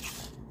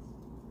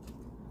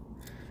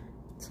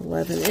 It's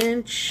 11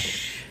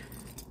 inch.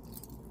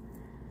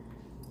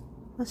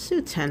 Let's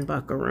do 10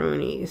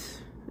 buckaroonies.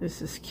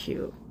 This is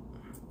cute.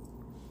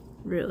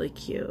 Really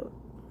cute.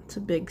 It's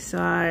a big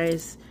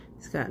size.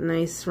 It's got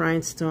nice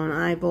rhinestone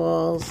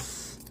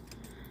eyeballs.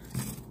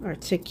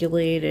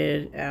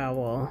 Articulated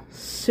owl.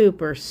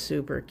 Super,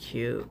 super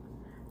cute.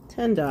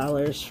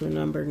 $10 for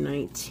number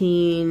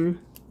 19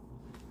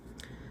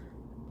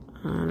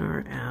 on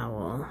our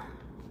owl.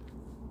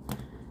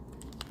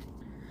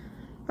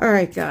 All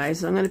right,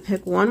 guys, I'm going to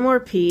pick one more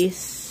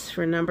piece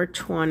for number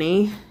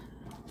 20,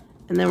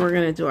 and then we're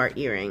going to do our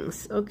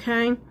earrings,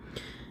 okay?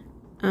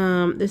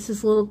 This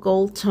is a little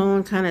gold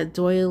tone, kind of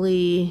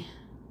doily,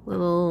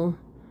 little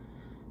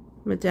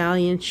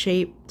medallion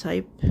shape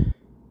type.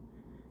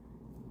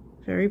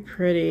 Very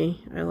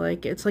pretty. I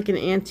like it. It's like an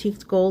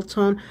antique gold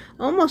tone,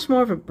 almost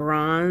more of a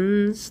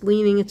bronze,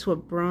 leaning into a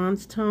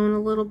bronze tone a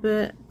little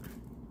bit.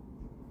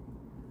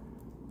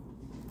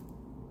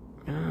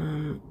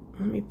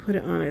 Let me put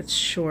it on its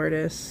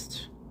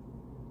shortest.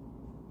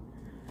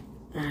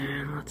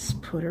 And let's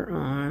put her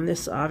on.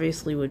 This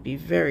obviously would be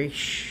very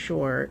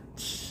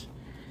short,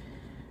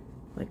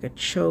 like a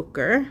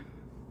choker.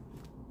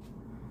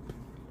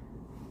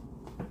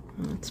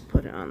 Let's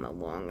put it on the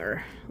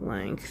longer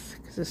length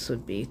because this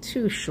would be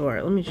too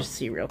short. Let me just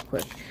see real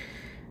quick.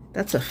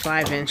 That's a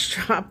 5-inch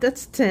drop.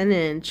 That's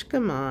 10-inch.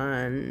 Come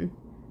on.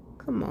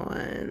 Come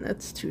on.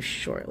 That's too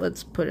short.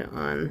 Let's put it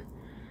on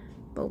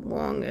the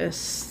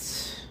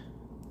longest.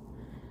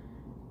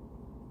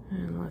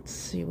 And let's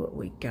see what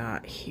we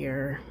got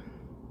here.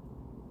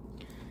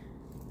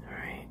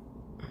 Alright.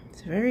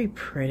 It's very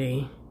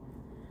pretty.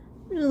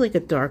 Really like a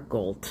dark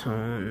gold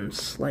tone,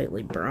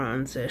 slightly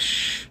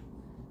bronzish.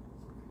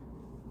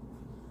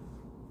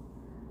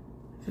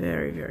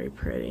 Very, very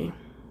pretty.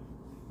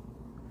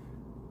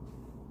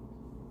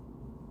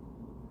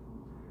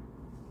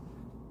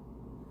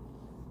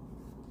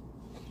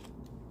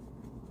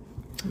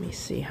 Let me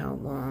see how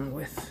long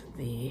with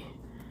the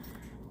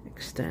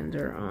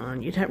extender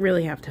on. You'd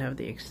really have to have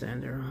the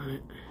extender on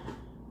it.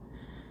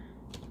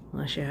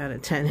 Unless you had a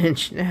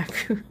 10-inch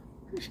neck.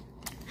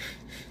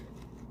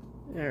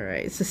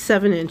 Alright, it's a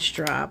 7-inch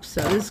drop,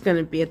 so this is going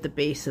to be at the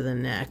base of the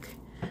neck.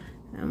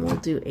 And we'll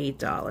do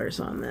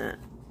 $8 on that.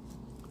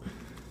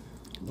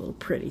 Little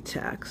pretty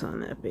tacks on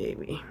that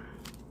baby.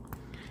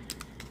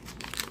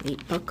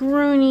 8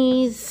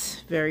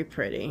 buckaroonies. Very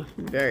pretty.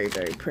 Very,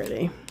 very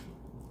pretty.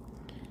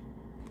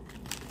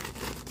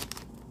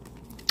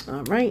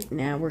 Alright,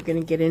 now we're going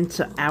to get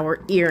into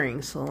our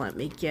earrings. So let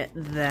me get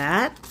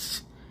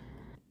that.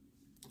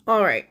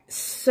 Alright,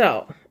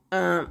 so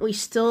we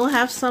still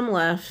have some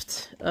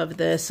left of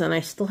this, and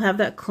I still have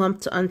that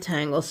clump to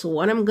untangle. So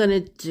what I'm going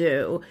to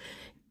do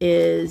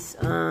is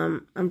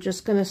I'm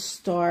just going to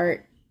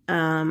start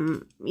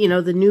you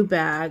know, the new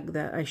bag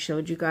that I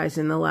showed you guys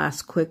in the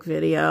last quick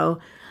video.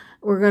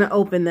 We're going to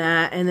open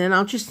that, and then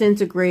I'll just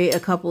integrate a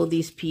couple of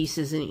these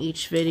pieces in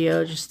each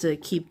video just to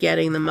keep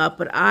getting them up.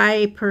 But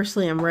I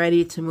personally am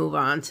ready to move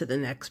on to the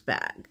next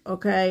bag,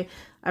 okay?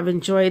 I've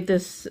enjoyed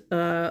this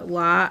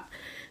lot,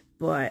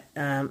 but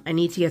I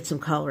need to get some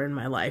color in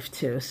my life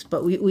too.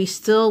 But we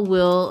still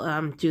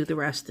will do the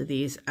rest of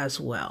these as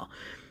well.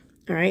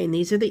 All right, and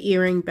these are the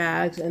earring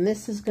bags, and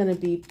this is going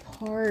to be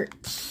part,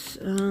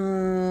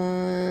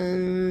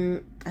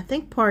 I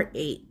think part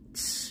 8.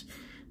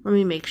 Let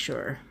me make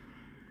sure.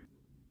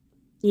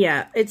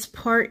 Yeah, it's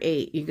part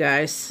 8, you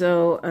guys.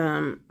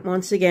 So,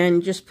 once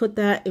again, just put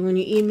that, when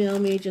you email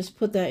me, just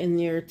put that in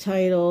your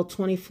title,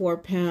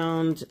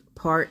 24-pound,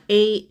 part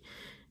 8.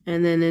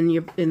 And then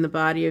in the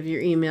body of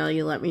your email,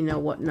 you let me know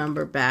what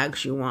number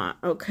bags you want,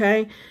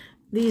 okay?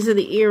 These are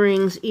the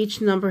earrings.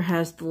 Each number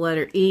has the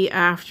letter E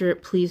after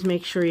it. Please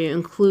make sure you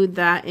include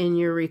that in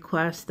your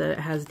request, that it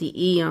has the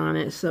E on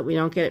it, so that we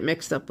don't get it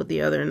mixed up with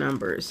the other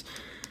numbers.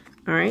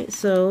 All right,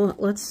 so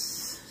let's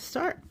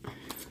start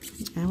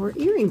our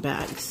earring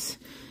bags.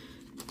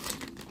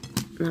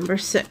 Number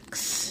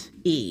 6,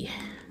 E.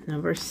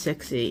 Number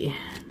 6E.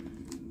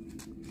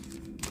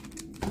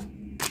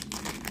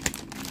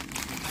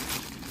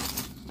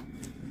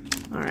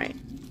 All right.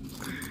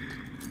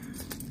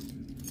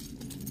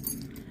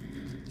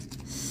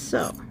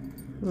 So,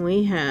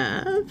 we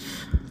have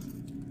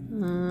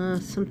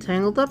some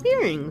tangled up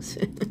earrings.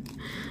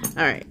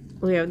 All right,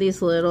 we have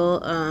these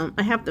little,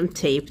 I have them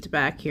taped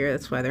back here.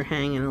 That's why they're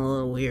hanging a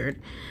little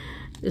weird.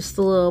 Just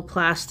a little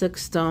plastic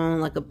stone,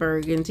 like a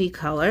burgundy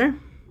color.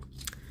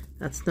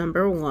 That's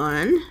number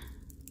 1.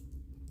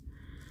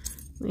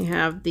 We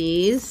have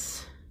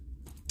these.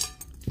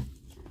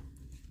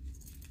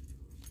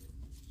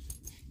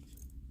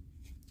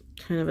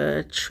 Kind of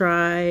a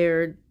tri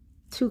or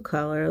 2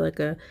 color, like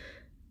the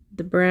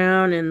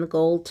brown and the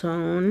gold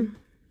tone.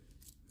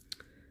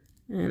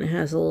 And it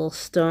has a little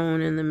stone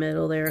in the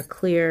middle there, a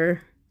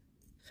clear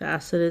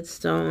faceted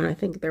stone. I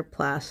think they're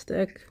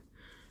plastic.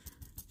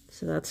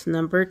 So that's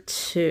number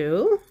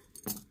 2.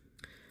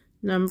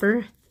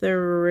 Number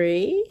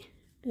 3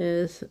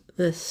 is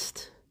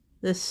this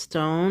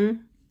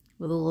stone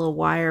with a little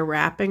wire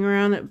wrapping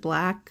around it,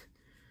 black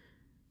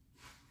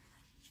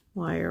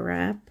wire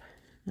wrap.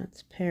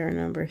 That's pair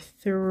number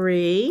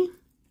 3.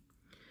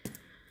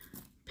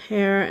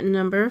 Pair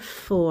number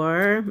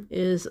 4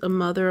 is a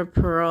mother of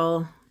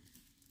pearl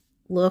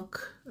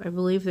look. I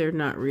believe they're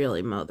not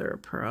really mother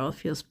of pearl. It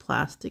feels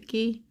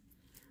plasticky.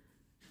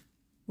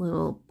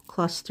 Little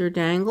cluster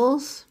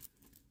dangles.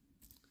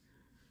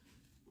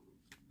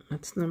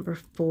 That's number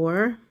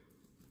 4.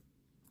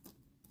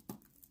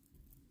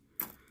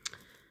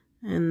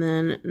 And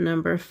then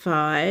number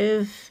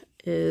 5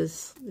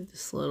 is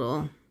this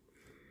little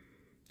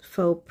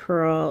faux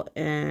pearl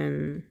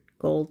and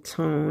gold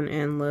tone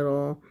and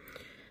little,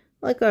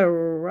 like a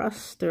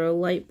rust or a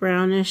light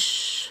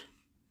brownish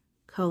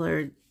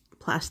colored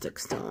plastic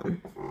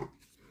stone.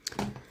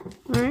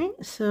 All right,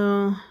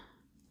 so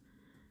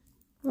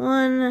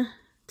 1,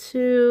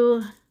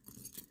 2,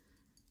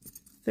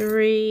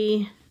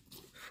 3,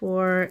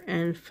 4,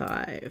 and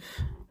 5.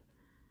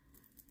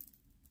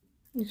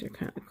 These are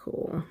kind of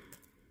cool.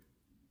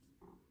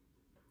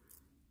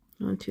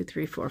 1, 2,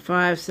 3, 4,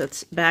 5. So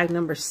that's bag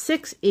number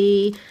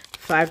 6E,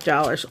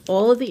 $5.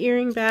 All of the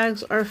earring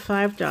bags are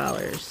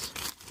 $5.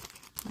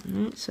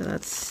 All right, so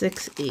that's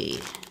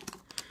 6E.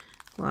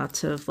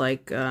 Lots of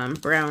like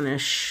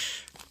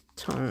brownish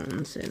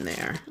tones in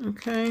there.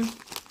 Okay.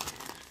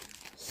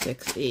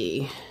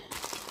 6E.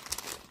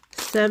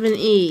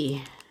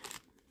 7E.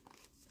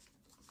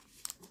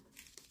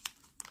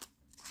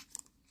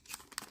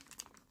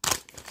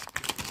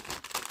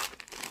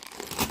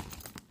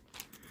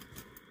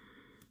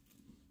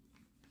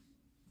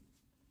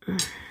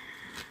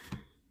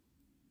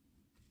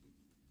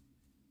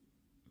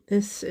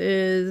 This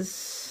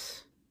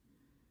is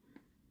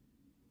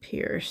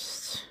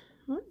pierced.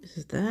 What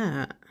is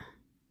that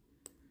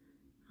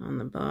on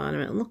the bottom?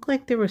 It looked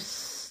like there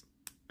was,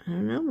 I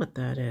don't know what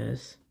that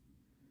is.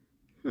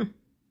 I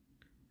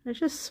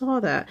just saw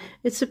that.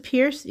 It's a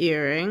pierced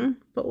earring,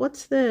 but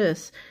what's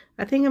this?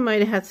 I think it might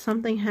have had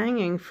something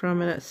hanging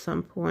from it at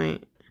some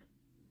point,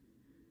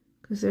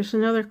 because there's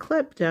another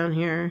clip down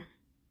here.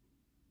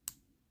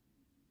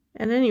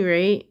 At any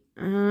rate,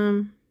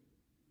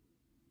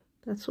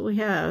 that's what we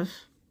have.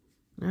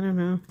 I don't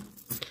know.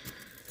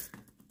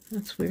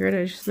 That's weird.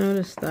 I just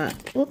noticed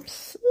that.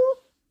 Oops.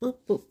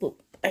 Oop, oop,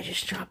 oop. I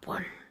just dropped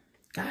one.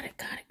 Got it.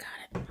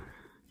 All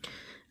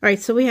right,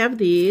 so we have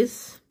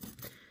these.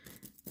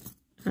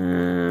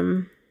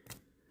 I'm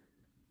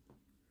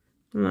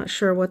not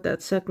sure what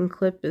that second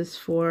clip is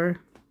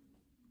for.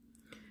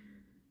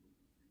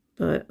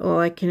 But all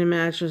I can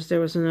imagine is there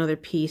was another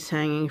piece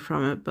hanging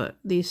from it, but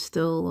these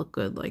still look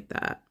good like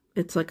that.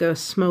 It's like a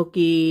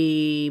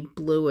smoky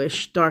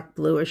bluish, dark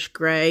bluish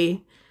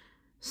gray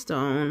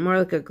stone. More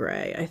like a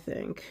gray, I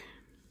think.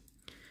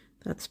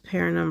 That's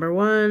pair number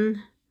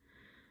 1.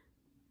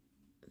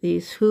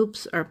 These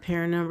hoops are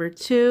pair number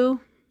 2.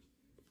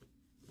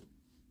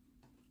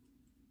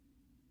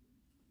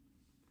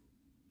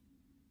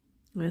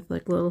 With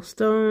like little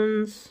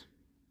stones.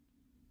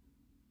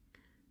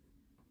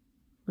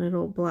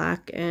 Little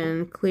black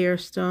and clear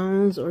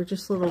stones, or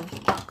just little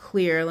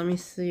clear. Let me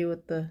see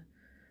what the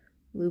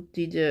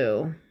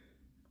loop-de-doo.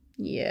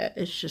 Yeah,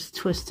 it's just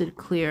twisted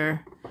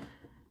clear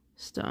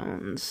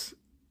stones.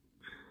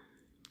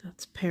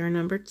 That's pair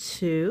number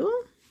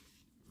 2.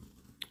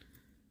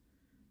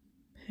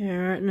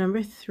 Pair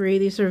number 3.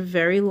 These are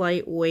very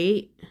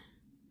lightweight,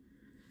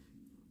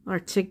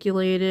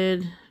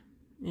 articulated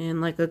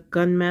in like a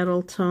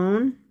gunmetal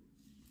tone.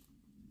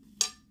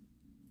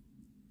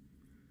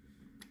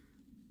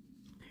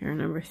 Pair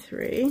number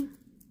 3.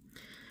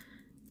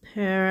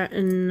 Pair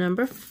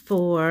number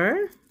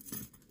 4.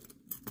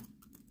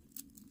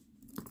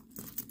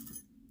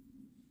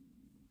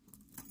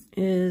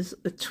 Is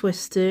a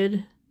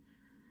twisted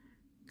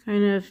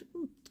kind of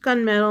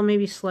gunmetal,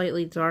 maybe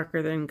slightly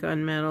darker than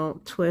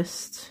gunmetal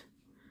twist.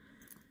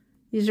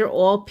 These are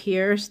all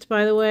pierced,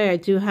 by the way. I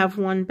do have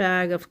one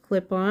bag of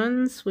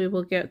clip-ons. We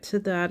will get to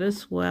that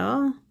as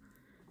well.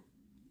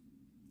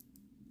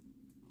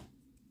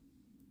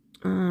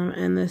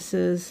 And this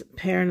is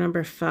pair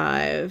number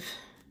 5.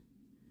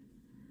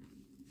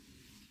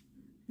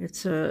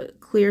 It's a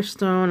clear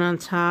stone on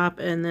top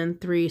and then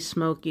 3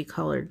 smoky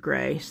colored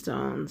gray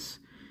stones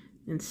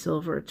in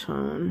silver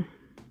tone.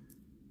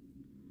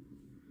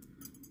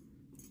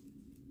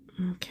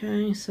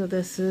 Okay, so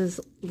this is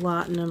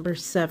lot number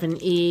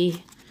 7E.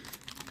 I'm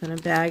gonna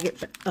bag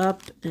it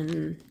up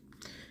and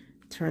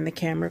turn the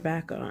camera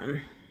back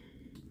on.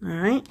 All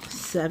right,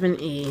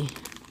 7E.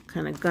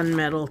 Kind of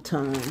gunmetal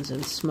tones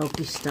and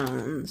smoky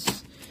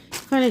stones.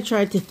 Kind of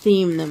tried to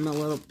theme them a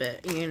little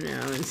bit, you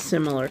know, in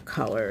similar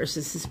colors.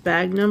 This is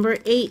bag number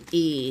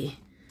 8E.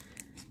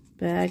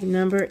 Bag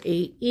number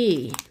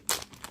 8E.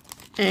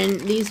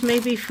 And these may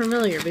be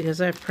familiar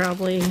because I've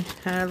probably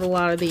had a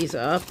lot of these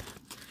up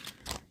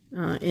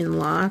in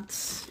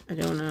lots. I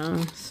don't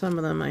know. Some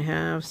of them I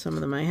have, some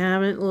of them I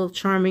haven't. Little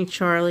Charming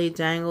Charlie,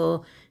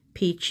 dangle,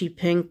 peachy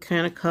pink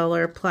kind of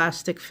color,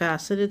 plastic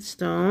faceted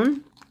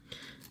stone.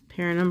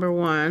 Pair number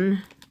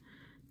 1.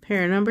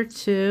 Pair number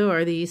 2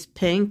 are these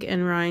pink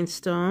and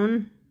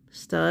rhinestone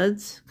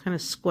studs, kind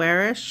of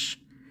squarish.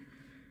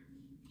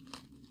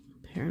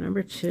 Pair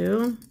number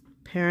 2.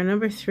 Pair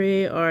number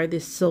 3 are the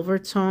silver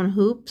tone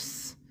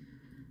hoops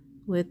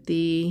with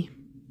the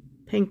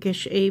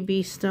pinkish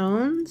AB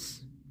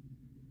stones.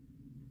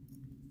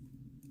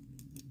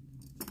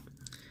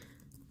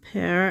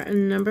 Pair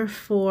number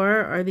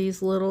 4 are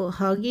these little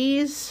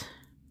huggies.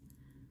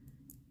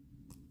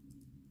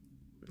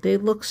 They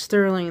look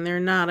sterling. They're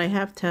not. I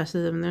have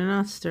tested them. They're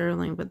not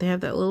sterling, but they have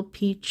that little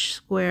peach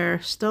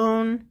square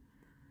stone.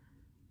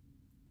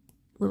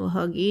 little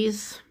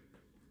huggies.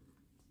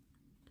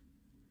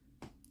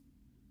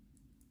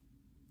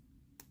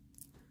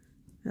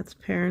 That's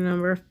pair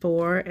number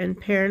 4. And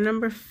pair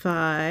number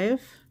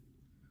 5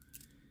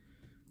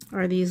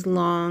 are these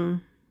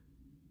long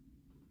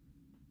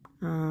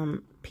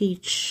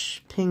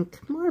peach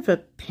pink, more of a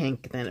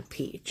pink than a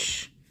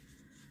peach,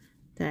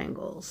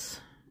 dangles.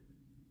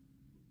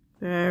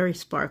 Very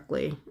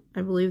sparkly.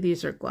 I believe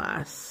these are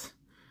glass.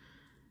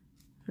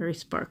 Very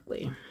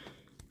sparkly.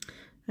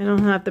 I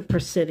don't have the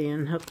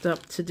Presidian hooked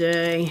up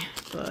today,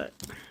 but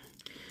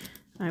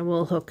I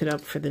will hook it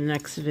up for the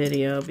next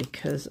video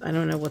because I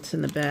don't know what's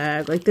in the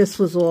bag. Like this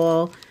was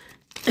all,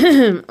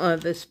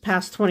 this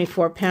past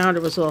 24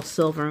 pounder was all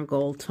silver and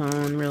gold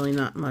tone, really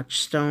not much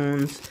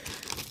stones.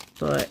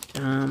 But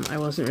I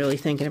wasn't really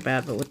thinking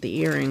about it with the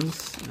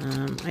earrings.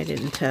 I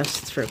didn't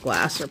test for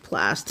glass or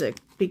plastic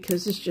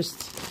because it's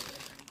just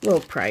low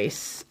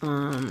price.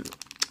 And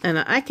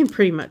I can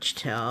pretty much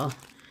tell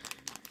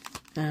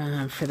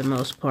for the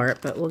most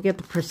part. But we'll get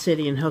the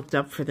Presidian hooked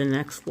up for the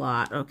next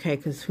lot, okay?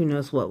 Because who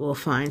knows what we'll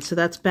find. So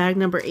that's bag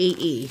number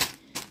 8E.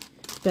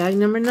 Bag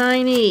number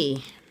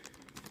 9E.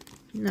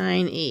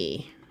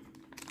 9E.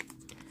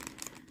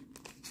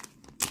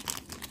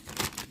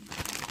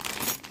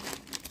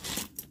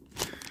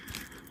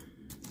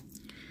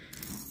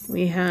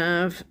 We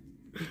have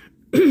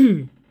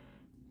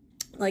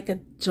like a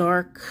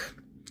dark,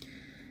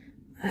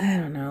 I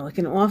don't know, like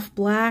an off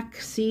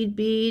black seed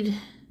bead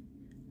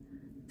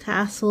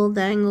tassel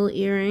dangle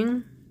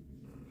earring.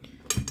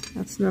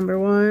 That's number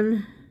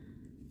 1.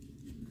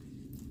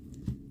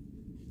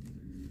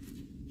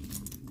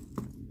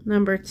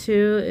 Number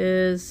 2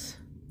 is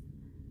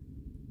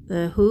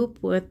the hoop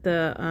with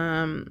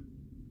the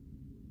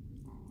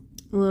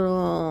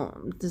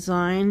little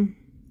design.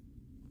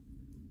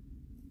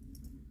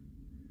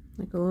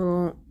 Like a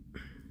little,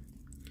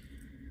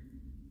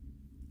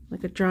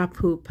 like a drop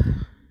hoop.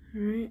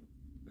 All right,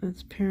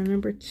 that's pair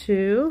number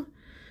 2.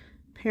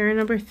 Pair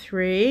number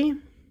 3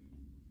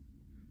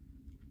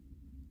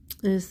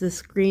 is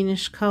this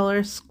greenish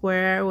color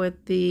square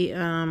with the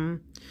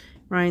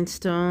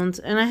rhinestones.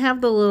 And I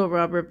have the little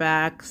rubber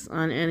backs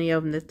on any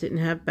of them that didn't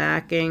have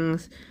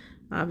backings.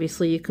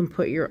 Obviously, you can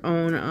put your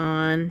own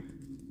on.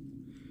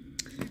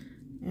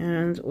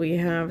 And we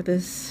have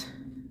this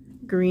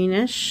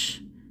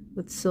greenish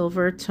with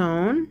silver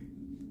tone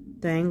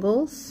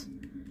dangles,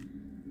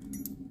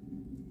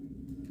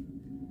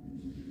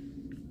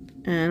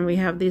 and we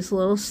have these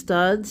little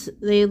studs.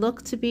 They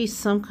look to be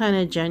some kind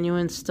of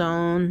genuine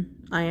stone.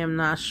 I am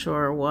not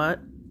sure what,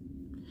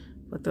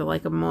 but they're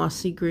like a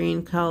mossy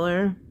green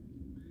color,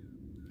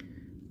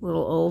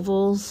 little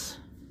ovals.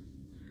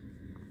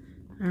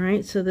 All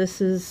right, so this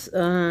is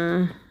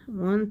 1,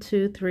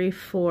 2, 3,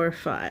 4,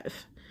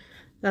 5.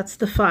 That's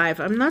the 5.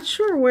 I'm not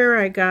sure where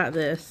I got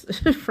this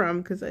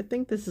from because I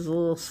think this is a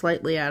little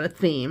slightly out of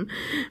theme.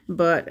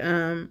 But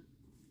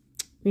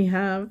we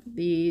have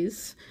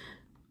these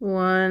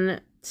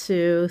 1,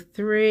 2,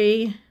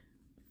 3,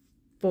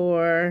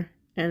 4,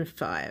 and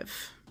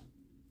 5.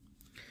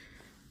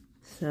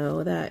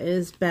 So that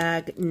is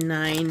bag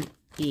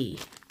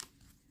 9E.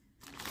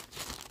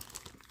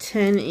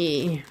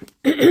 10E.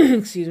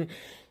 Excuse me.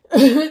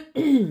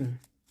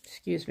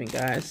 Excuse me,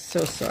 guys.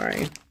 So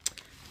sorry.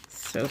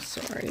 So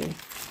sorry.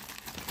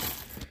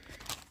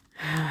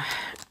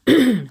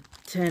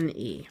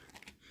 10E.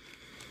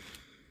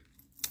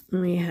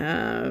 We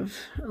have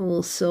a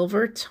little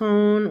silver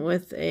tone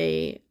with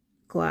a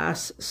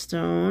glass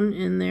stone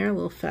in there, a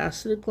little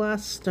faceted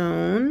glass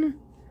stone.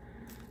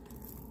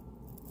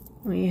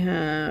 We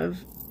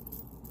have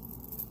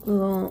a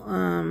little,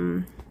 I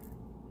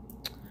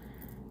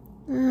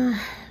don't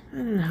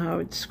know how I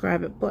would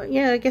describe it, but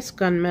yeah, I guess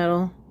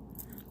gunmetal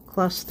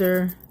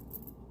cluster.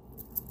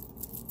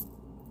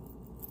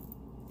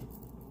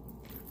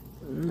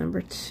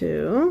 Number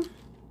 2,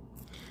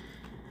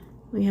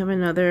 we have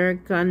another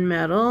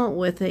gunmetal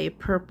with a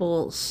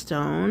purple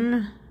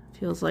stone.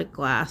 Feels like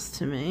glass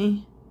to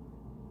me.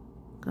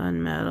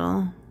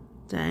 Gunmetal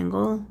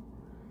dangle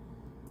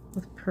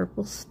with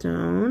purple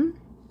stone.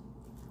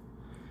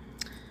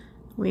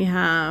 We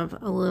have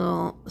a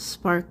little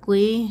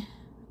sparkly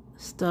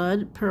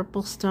stud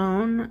purple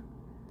stone.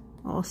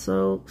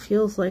 Also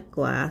feels like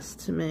glass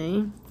to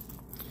me.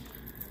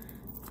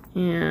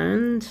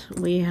 And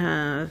we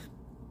have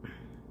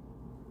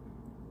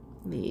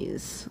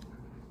these.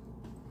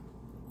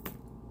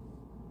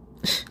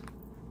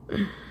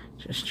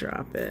 Just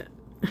drop it.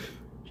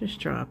 Just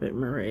drop it,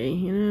 Marie,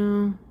 you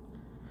know.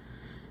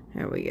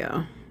 There we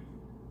go.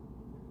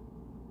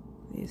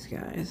 These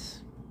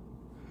guys.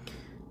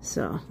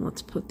 So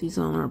let's put these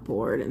on our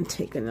board and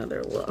take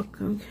another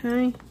look,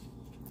 okay?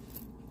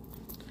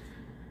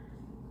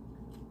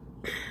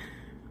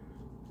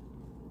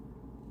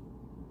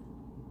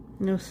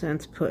 No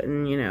sense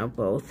putting, you know,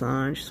 both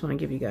on. Just want to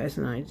give you guys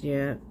an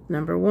idea.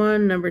 Number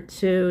 1, number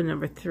 2,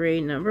 number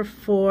 3, number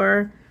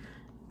 4,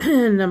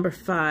 and number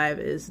 5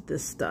 is the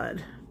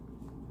stud.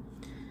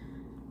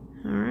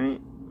 All right,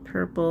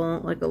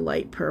 purple, like a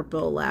light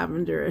purple,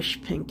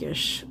 lavenderish,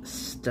 pinkish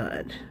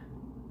stud.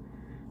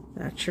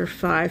 That's your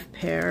 5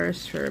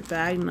 pairs for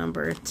bag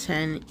number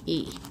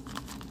 10E.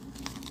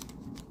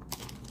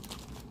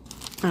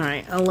 All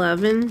right,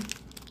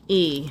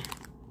 11E.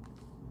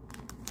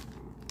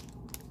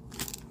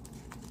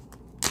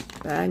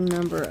 Bag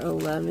number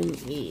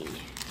 11E.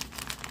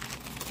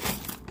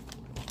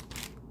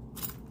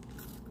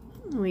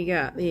 We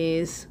got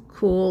these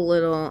cool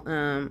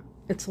little,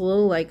 it's a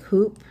little like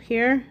hoop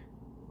here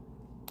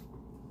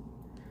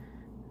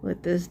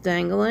with this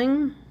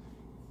dangling.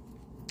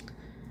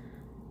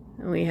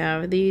 And we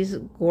have these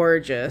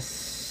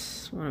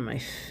gorgeous, one of my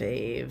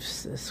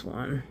faves, this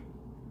one.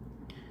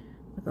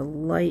 With a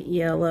light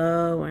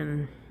yellow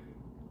and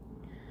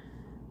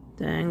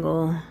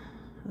dangle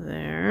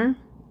there.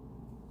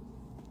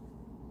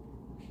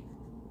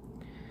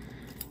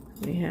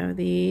 We have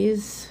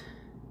these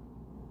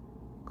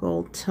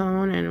gold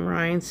tone and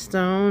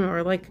rhinestone,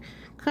 or like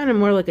kind of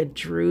more like a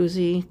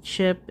druzy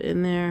chip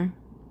in there.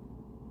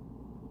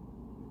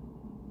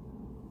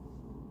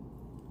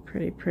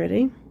 Pretty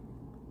pretty.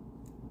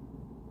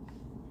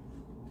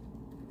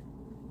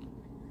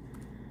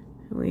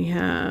 We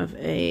have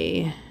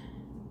a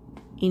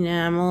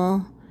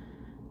enamel,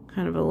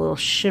 kind of a little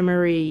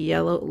shimmery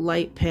yellow,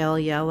 light pale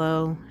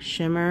yellow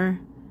shimmer,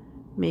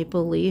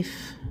 maple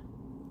leaf,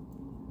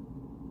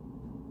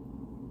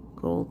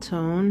 gold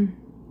tone.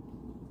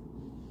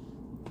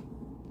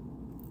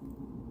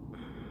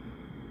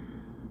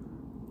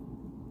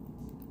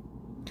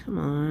 Come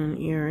on,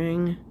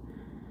 earring.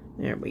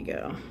 There we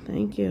go.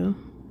 Thank you.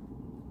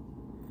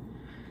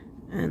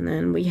 And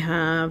then we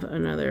have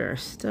another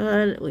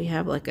stud. We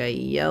have like a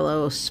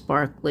yellow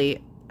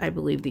sparkly, I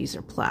believe these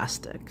are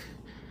plastic.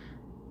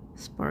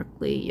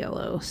 Sparkly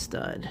yellow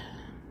stud.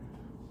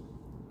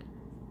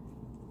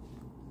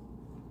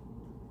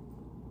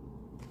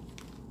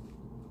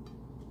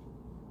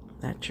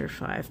 That's your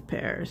 5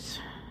 pairs.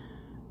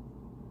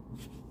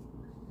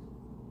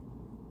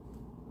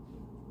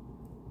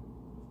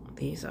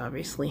 These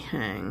obviously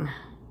hang.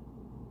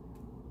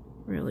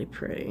 Really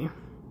pretty.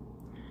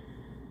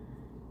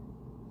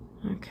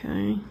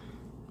 Okay,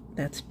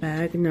 that's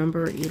bag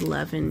number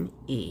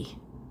 11E.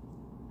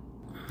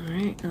 All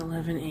right,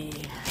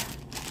 11E.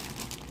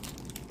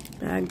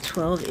 Bag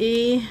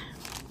 12E.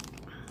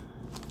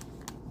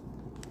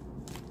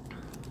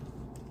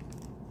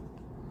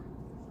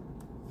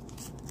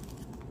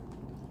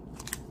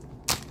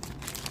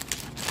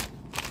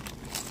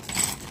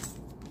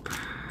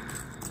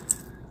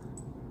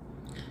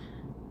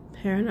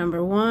 Pair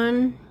number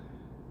 1.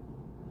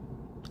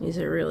 These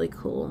are really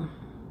cool.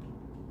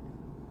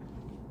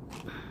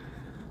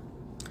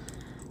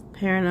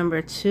 Pair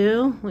number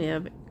 2, we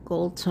have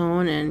gold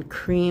tone and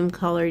cream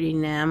colored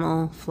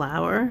enamel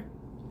flower.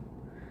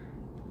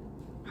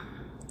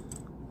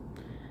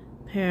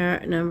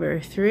 Pair number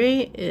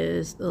 3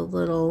 is the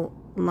little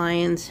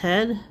lion's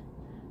head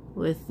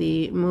with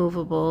the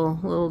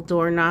movable little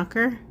door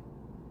knocker.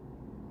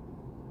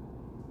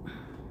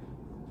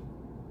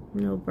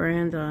 No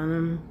brand on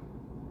them,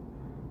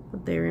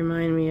 but they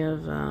remind me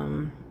of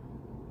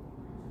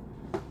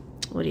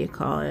what do you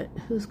call it?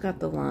 Who's got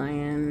the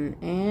lion?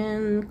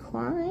 Anne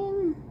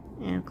Klein?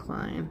 Anne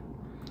Klein.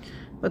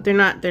 But they're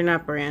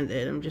not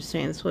branded. I'm just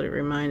saying that's what it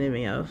reminded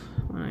me of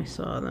when I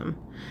saw them.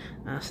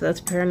 So that's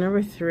pair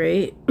number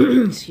 3.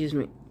 Excuse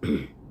me.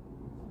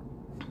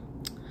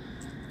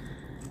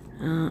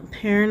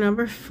 Pair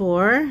number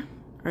 4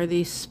 are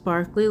these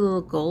sparkly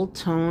little gold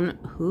tone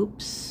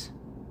hoops.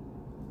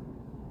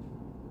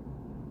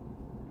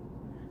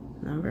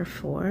 Number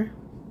 4.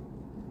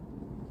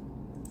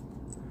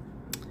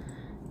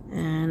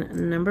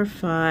 And number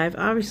 5,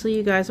 obviously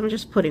you guys, I'm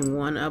just putting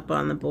one up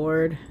on the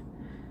board.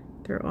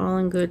 They're all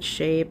in good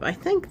shape. I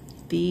think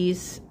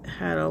these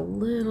had a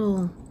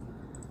little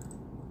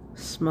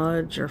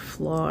smudge or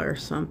flaw or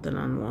something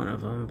on one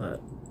of them,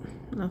 but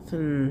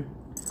nothing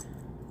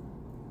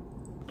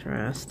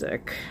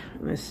drastic.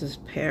 This is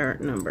pair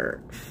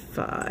number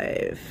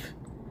 5.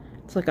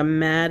 It's like a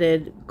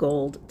matted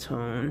gold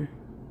tone.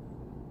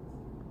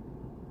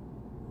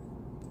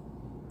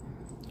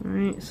 All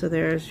right, so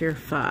there's your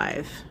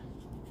 5.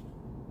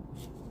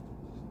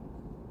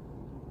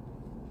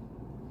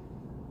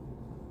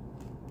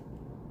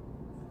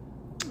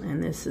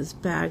 And this is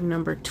bag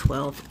number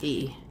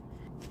 12E.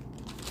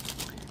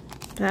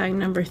 Bag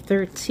number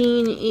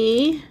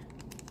 13E.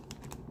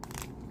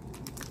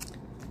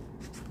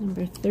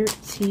 Number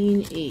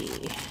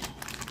 13E.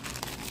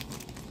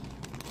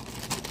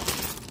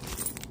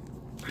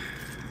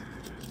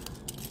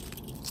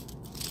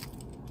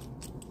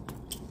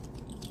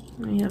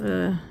 We have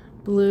a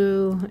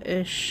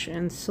blue-ish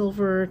and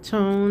silver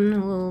tone,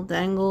 a little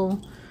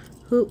dangle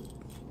hoop.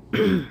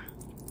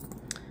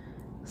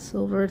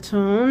 Silver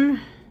tone,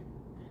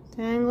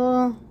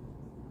 dangle,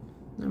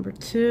 number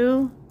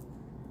 2.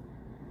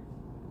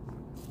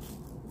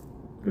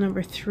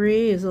 Number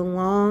 3 is a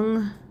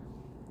long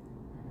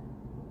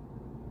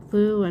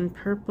blue and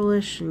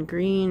purplish and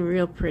green,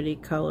 real pretty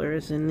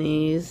colors in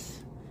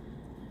these.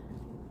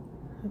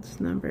 That's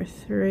number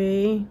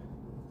 3.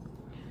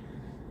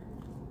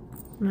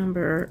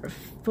 Number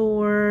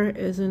 4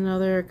 is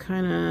another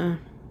kind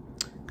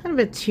of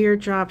a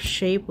teardrop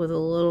shape with a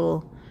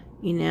little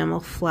enamel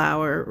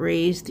flower,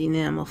 raised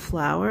enamel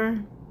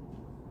flower.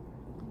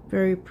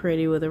 Very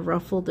pretty with a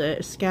ruffled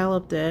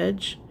scalloped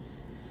edge.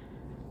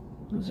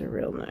 Those are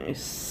real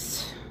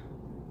nice.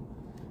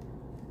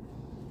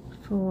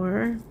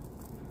 4.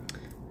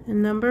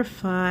 And number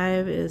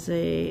 5 is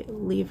a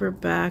lever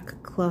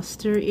back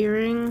cluster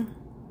earring,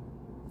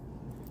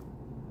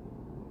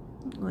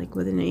 like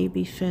with an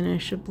AB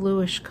finish, a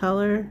bluish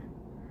color.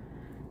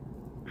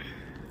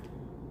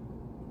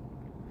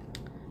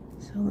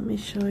 So let me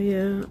show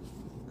you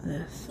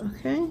this,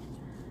 okay?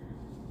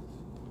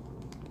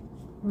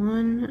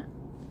 1,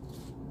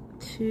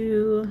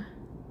 2,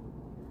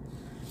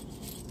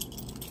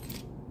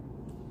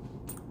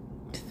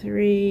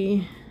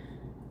 3.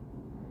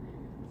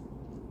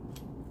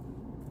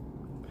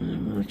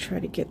 I'm going to try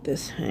to get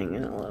this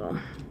hanging a little.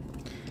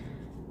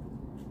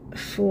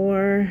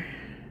 4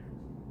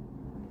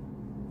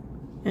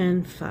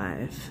 and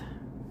 5.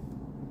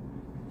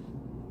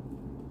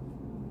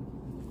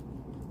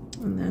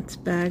 And that's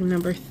bag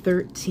number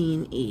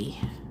 13E.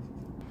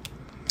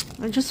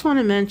 I just want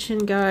to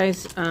mention,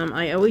 guys,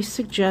 I always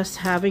suggest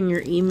having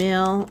your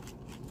email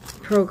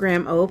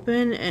program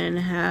open and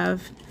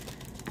have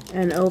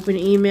an open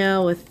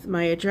email with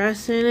my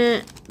address in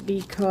it,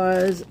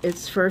 because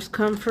it's first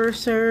come,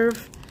 first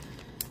serve.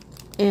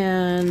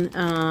 And,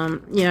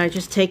 you know, I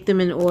just take them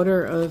in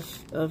order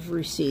of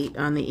receipt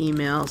on the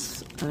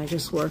emails. And I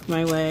just work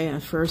my way.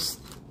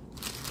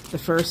 The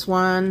first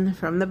one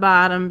from the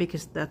bottom,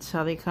 because that's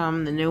how they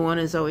come. The new one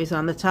is always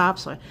on the top.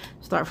 So I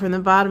start from the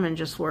bottom and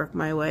just work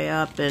my way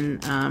up.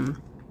 And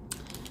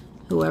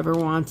whoever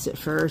wants it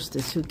first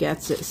is who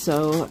gets it.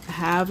 So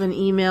have an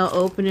email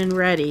open and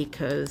ready,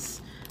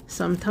 because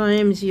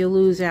sometimes you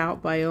lose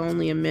out by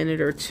only a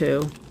minute or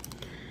two.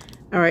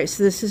 Alright,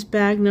 so this is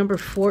bag number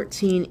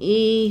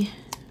 14E.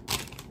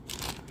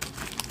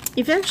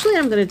 Eventually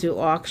I'm going to do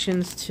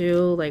auctions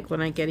too, like when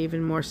I get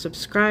even more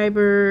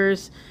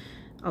subscribers.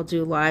 I'll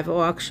do live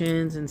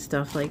auctions and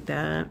stuff like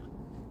that.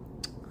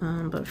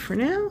 But for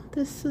now,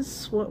 this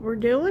is what we're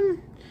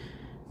doing.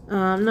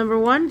 Number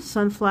 1,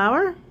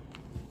 sunflower.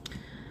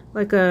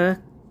 Like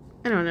a,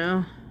 I don't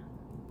know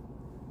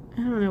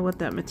what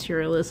that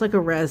material is. Like a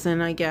resin,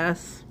 I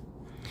guess.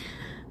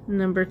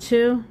 Number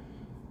 2,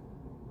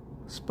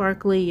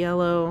 sparkly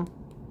yellow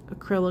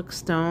acrylic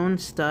stone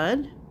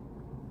stud.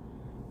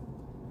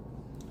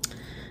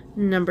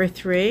 Number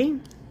 3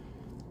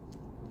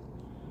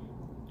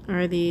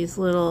 are these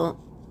little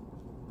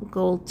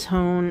gold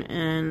tone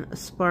and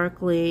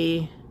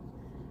sparkly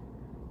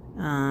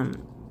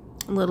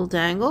little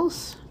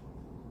dangles.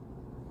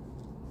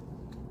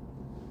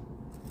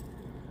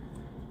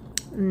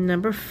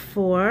 Number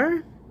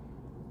 4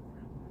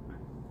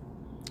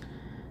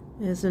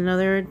 is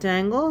another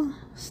dangle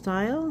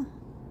style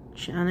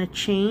on a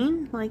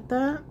chain like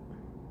that.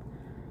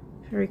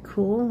 Very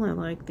cool. I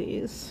like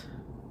these.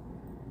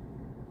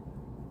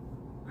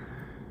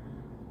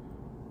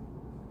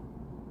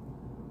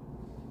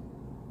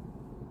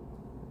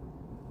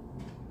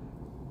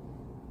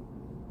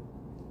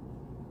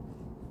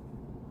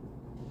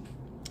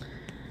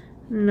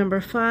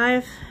 Number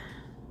 5,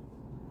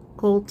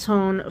 gold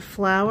tone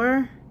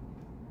flower.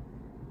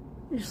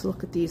 Just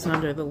look at these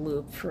under the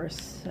loop for a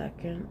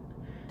second.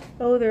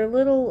 Oh, they're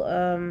little,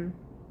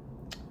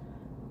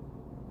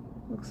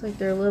 looks like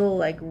they're little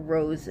like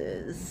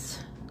roses,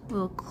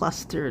 little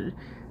clustered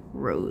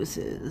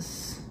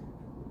roses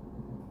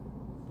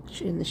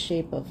in the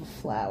shape of a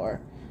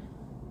flower.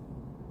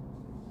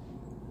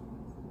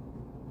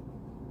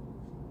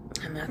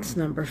 And that's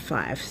number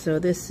 5. So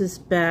this is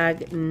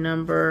bag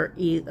number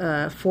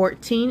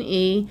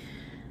 14E.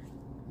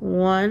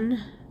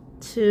 1,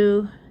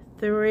 2,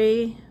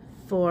 3,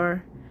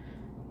 4,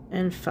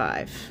 and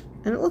 5.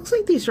 And it looks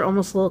like these are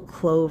almost little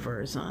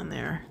clovers on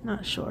there.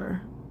 Not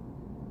sure.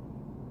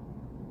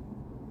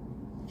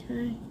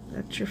 Okay,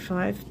 that's your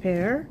 5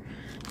 pair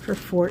for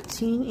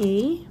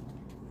 14E.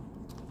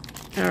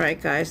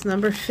 Alright guys,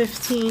 number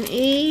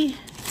 15E.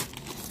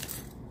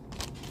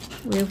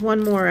 We have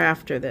one more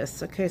after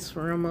this. Okay,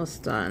 so we're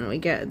almost done. We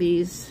get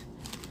these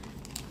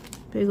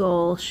big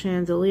old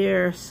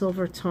chandelier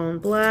silver tone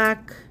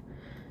black.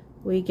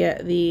 We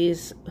get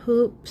these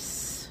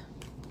hoops,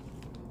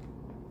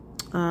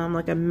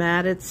 like a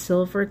matted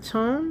silver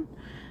tone.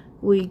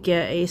 We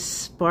get a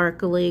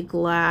sparkly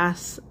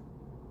glass.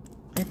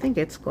 I think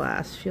it's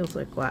glass. Feels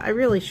like glass. I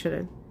really should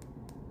have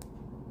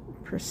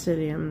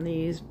presidium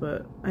these,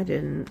 but I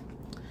didn't.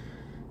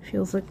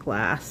 Feels like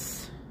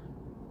glass.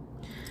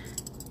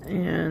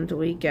 And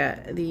we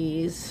get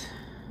these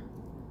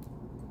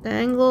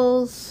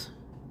dangles,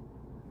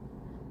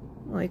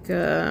 like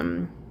gunmetal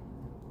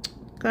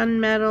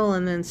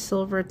and then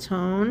silver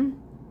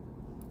tone.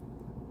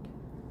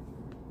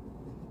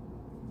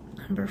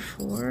 Number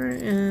 4,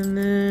 and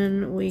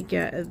then we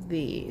get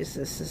these.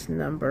 This is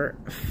number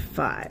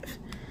 5.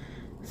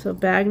 So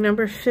bag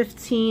number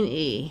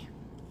 15E.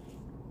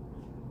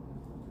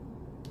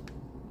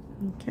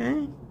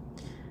 Okay.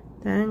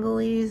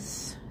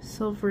 danglies,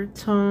 silver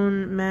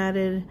tone,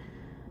 matted,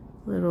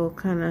 little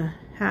kind of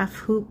half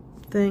hoop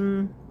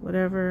thing,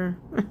 whatever.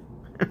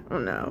 I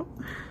don't know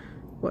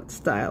what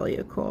style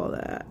you call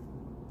that.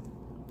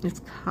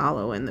 It's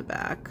hollow in the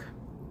back.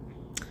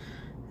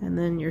 And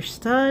then your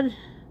stud,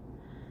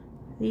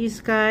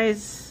 these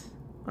guys,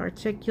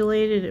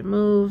 articulated, it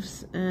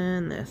moves,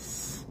 and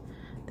this.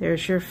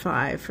 There's your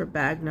 5 for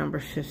bag number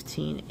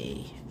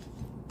 15E.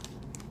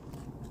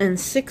 And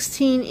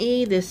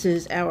 16E, this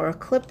is our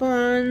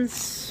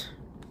clip-ons.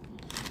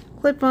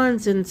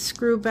 Clip-ons and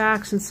screw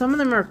backs, and some of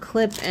them are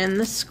clip and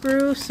the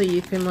screw, so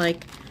you can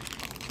like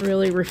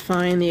really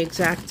refine the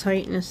exact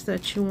tightness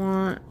that you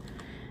want.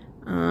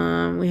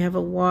 We have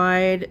a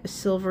wide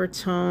silver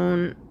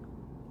tone.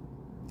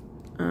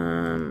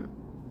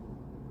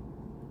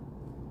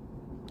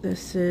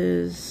 This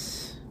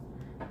is,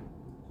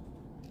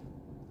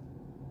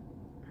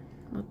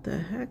 what the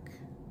heck?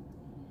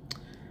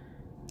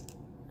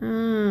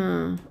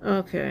 Oh,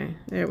 okay,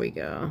 there we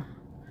go.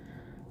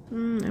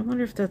 I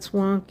wonder if that's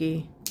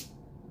wonky.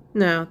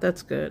 No,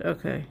 that's good.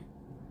 Okay.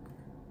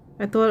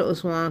 I thought it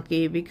was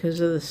wonky because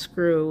of the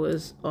screw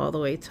was all the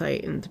way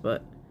tightened,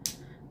 but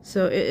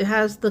so it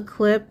has the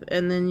clip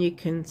and then you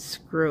can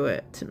screw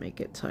it to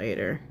make it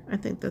tighter. I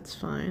think that's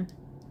fine.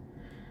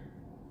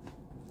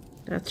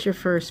 That's your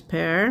first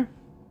pair.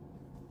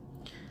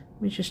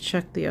 Let me just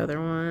check the other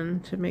one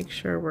to make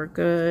sure we're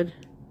good.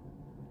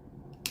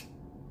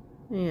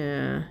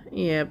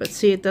 Yeah, but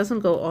see, it doesn't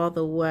go all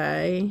the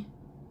way,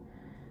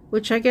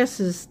 which I guess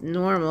is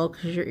normal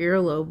because your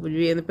earlobe would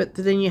be in it, but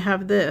then you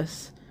have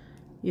this.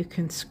 You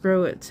can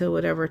screw it to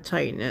whatever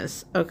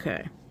tightness.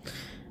 Okay.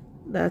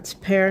 That's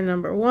pair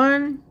number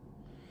 1.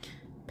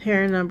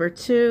 Pair number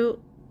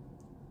 2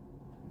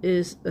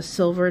 is a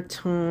silver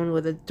tone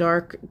with a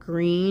dark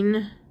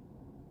green.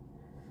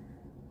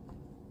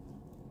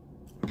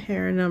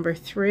 Pair number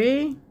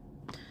 3,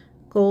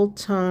 gold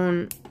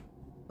tone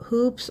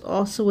hoops,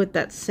 also with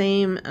that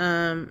same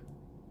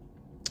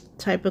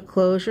type of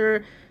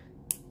closure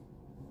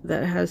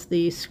that has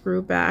the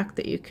screw back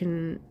that you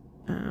can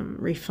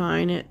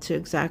refine it to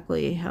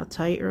exactly how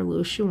tight or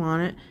loose you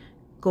want it.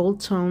 Gold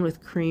tone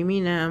with cream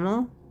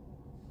enamel.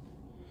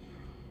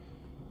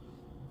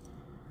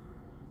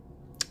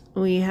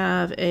 We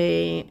have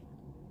a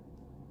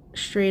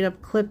straight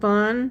up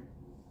clip-on,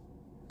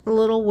 a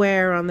little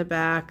wear on the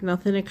back,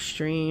 nothing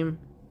extreme.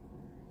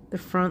 The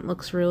front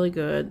looks really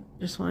good.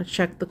 Just want to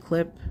check the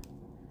clip,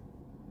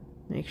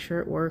 make sure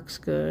it works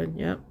good.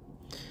 Yep.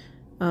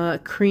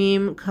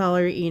 Cream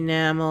color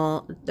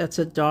enamel, that's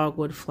a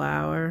dogwood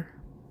flower.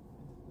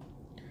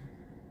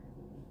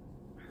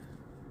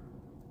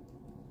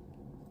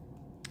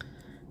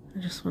 I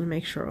just want to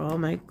make sure all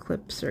my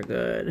clips are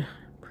good.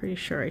 Pretty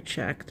sure I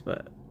checked,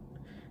 but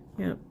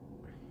yep.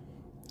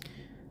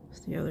 It's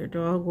the other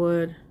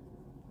dogwood.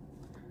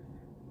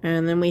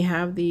 And then we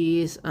have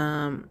these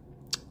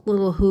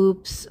little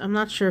hoops. I'm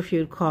not sure if you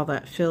would call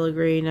that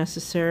filigree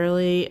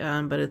necessarily,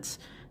 but it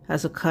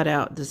has a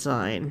cutout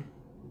design.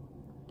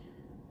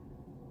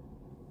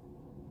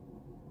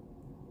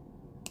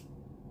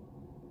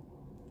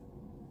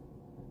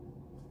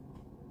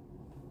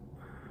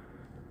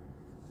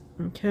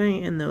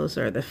 Okay, and those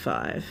are the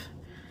 5.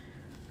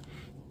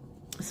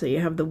 So you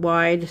have the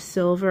wide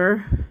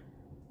silver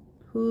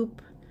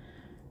hoop,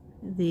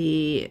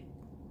 the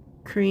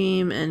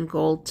cream and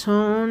gold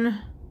tone,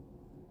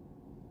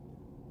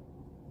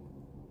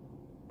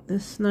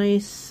 this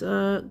nice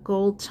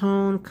gold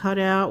tone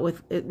cutout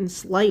with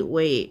it's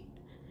lightweight.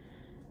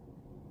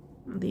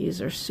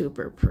 These are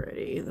super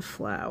pretty, the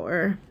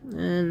flower,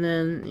 and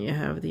then you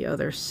have the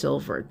other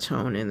silver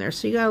tone in there,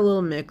 so you got a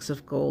little mix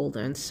of gold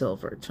and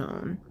silver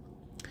tone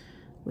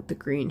with the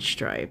green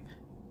stripe.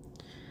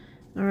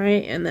 All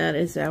right, and that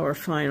is our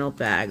final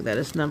bag. That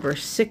is number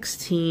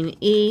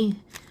 16E.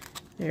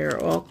 They're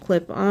all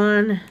clip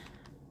on,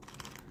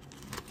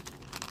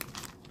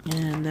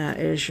 and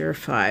that is your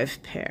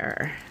 5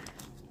 pair.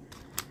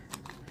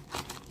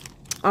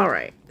 All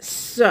right,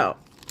 so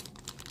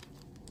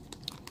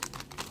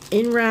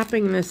in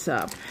wrapping this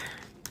up,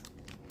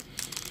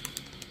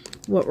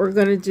 what we're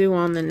going to do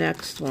on the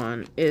next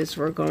one is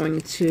we're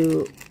going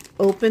to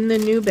open the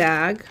new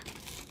bag,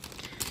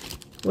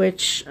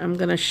 which I'm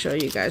going to show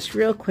you guys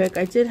real quick.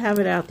 I did have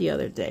it out the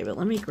other day, but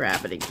let me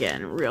grab it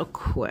again real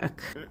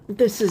quick.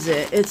 This is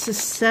it. It's a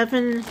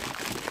 7-pounder,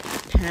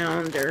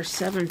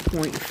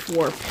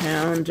 7.4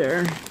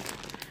 pounder.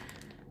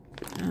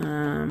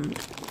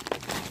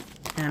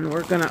 And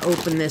we're going to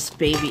open this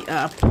baby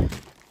up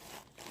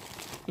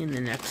in the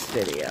next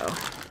video.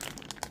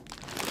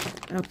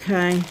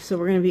 Okay, so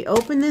we're going to be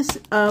opening this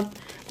up.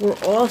 We're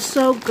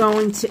also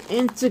going to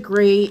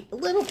integrate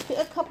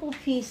a couple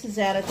pieces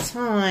at a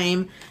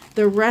time,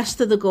 the rest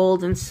of the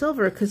gold and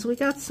silver, because we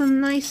got some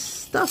nice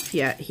stuff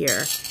yet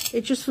here.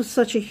 It just was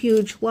such a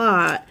huge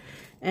lot,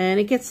 and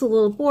it gets a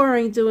little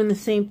boring doing the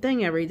same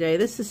thing every day.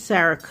 This is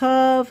Sarah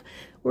Cove.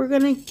 We're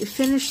going to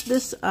finish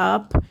this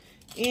up,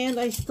 and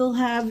I still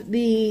have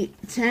the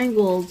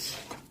tangled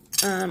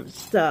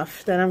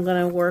stuff that I'm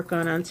going to work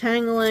on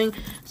untangling.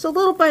 So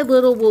little by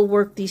little, we'll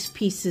work these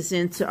pieces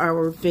into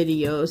our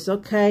videos,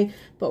 okay?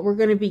 But we're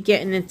going to be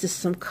getting into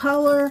some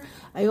color.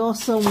 I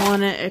also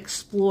want to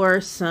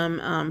explore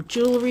some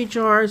jewelry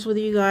jars with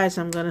you guys.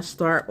 I'm going to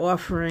start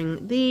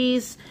offering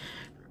these.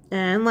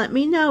 And let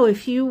me know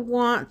if you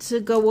want to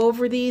go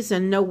over these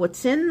and know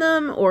what's in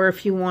them, or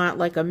if you want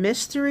like a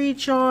mystery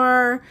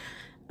jar.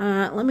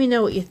 Let me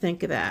know what you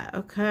think of that,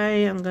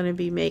 okay? I'm going to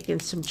be making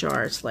some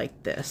jars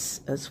like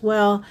this as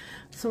well.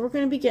 So we're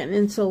going to be getting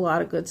into a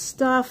lot of good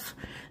stuff.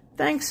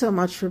 Thanks so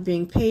much for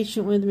being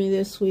patient with me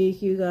this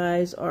week. You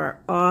guys are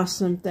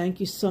awesome. Thank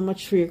you so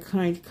much for your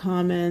kind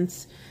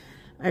comments.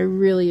 I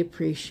really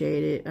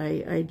appreciate it.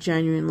 I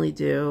genuinely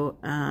do.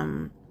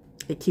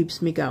 It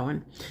keeps me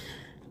going.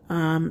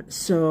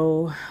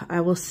 So I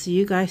will see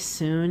you guys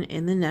soon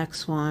in the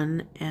next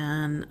one.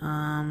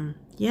 And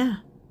yeah.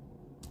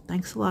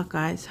 Thanks a lot,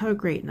 guys. Have a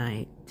great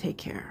night. Take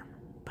care.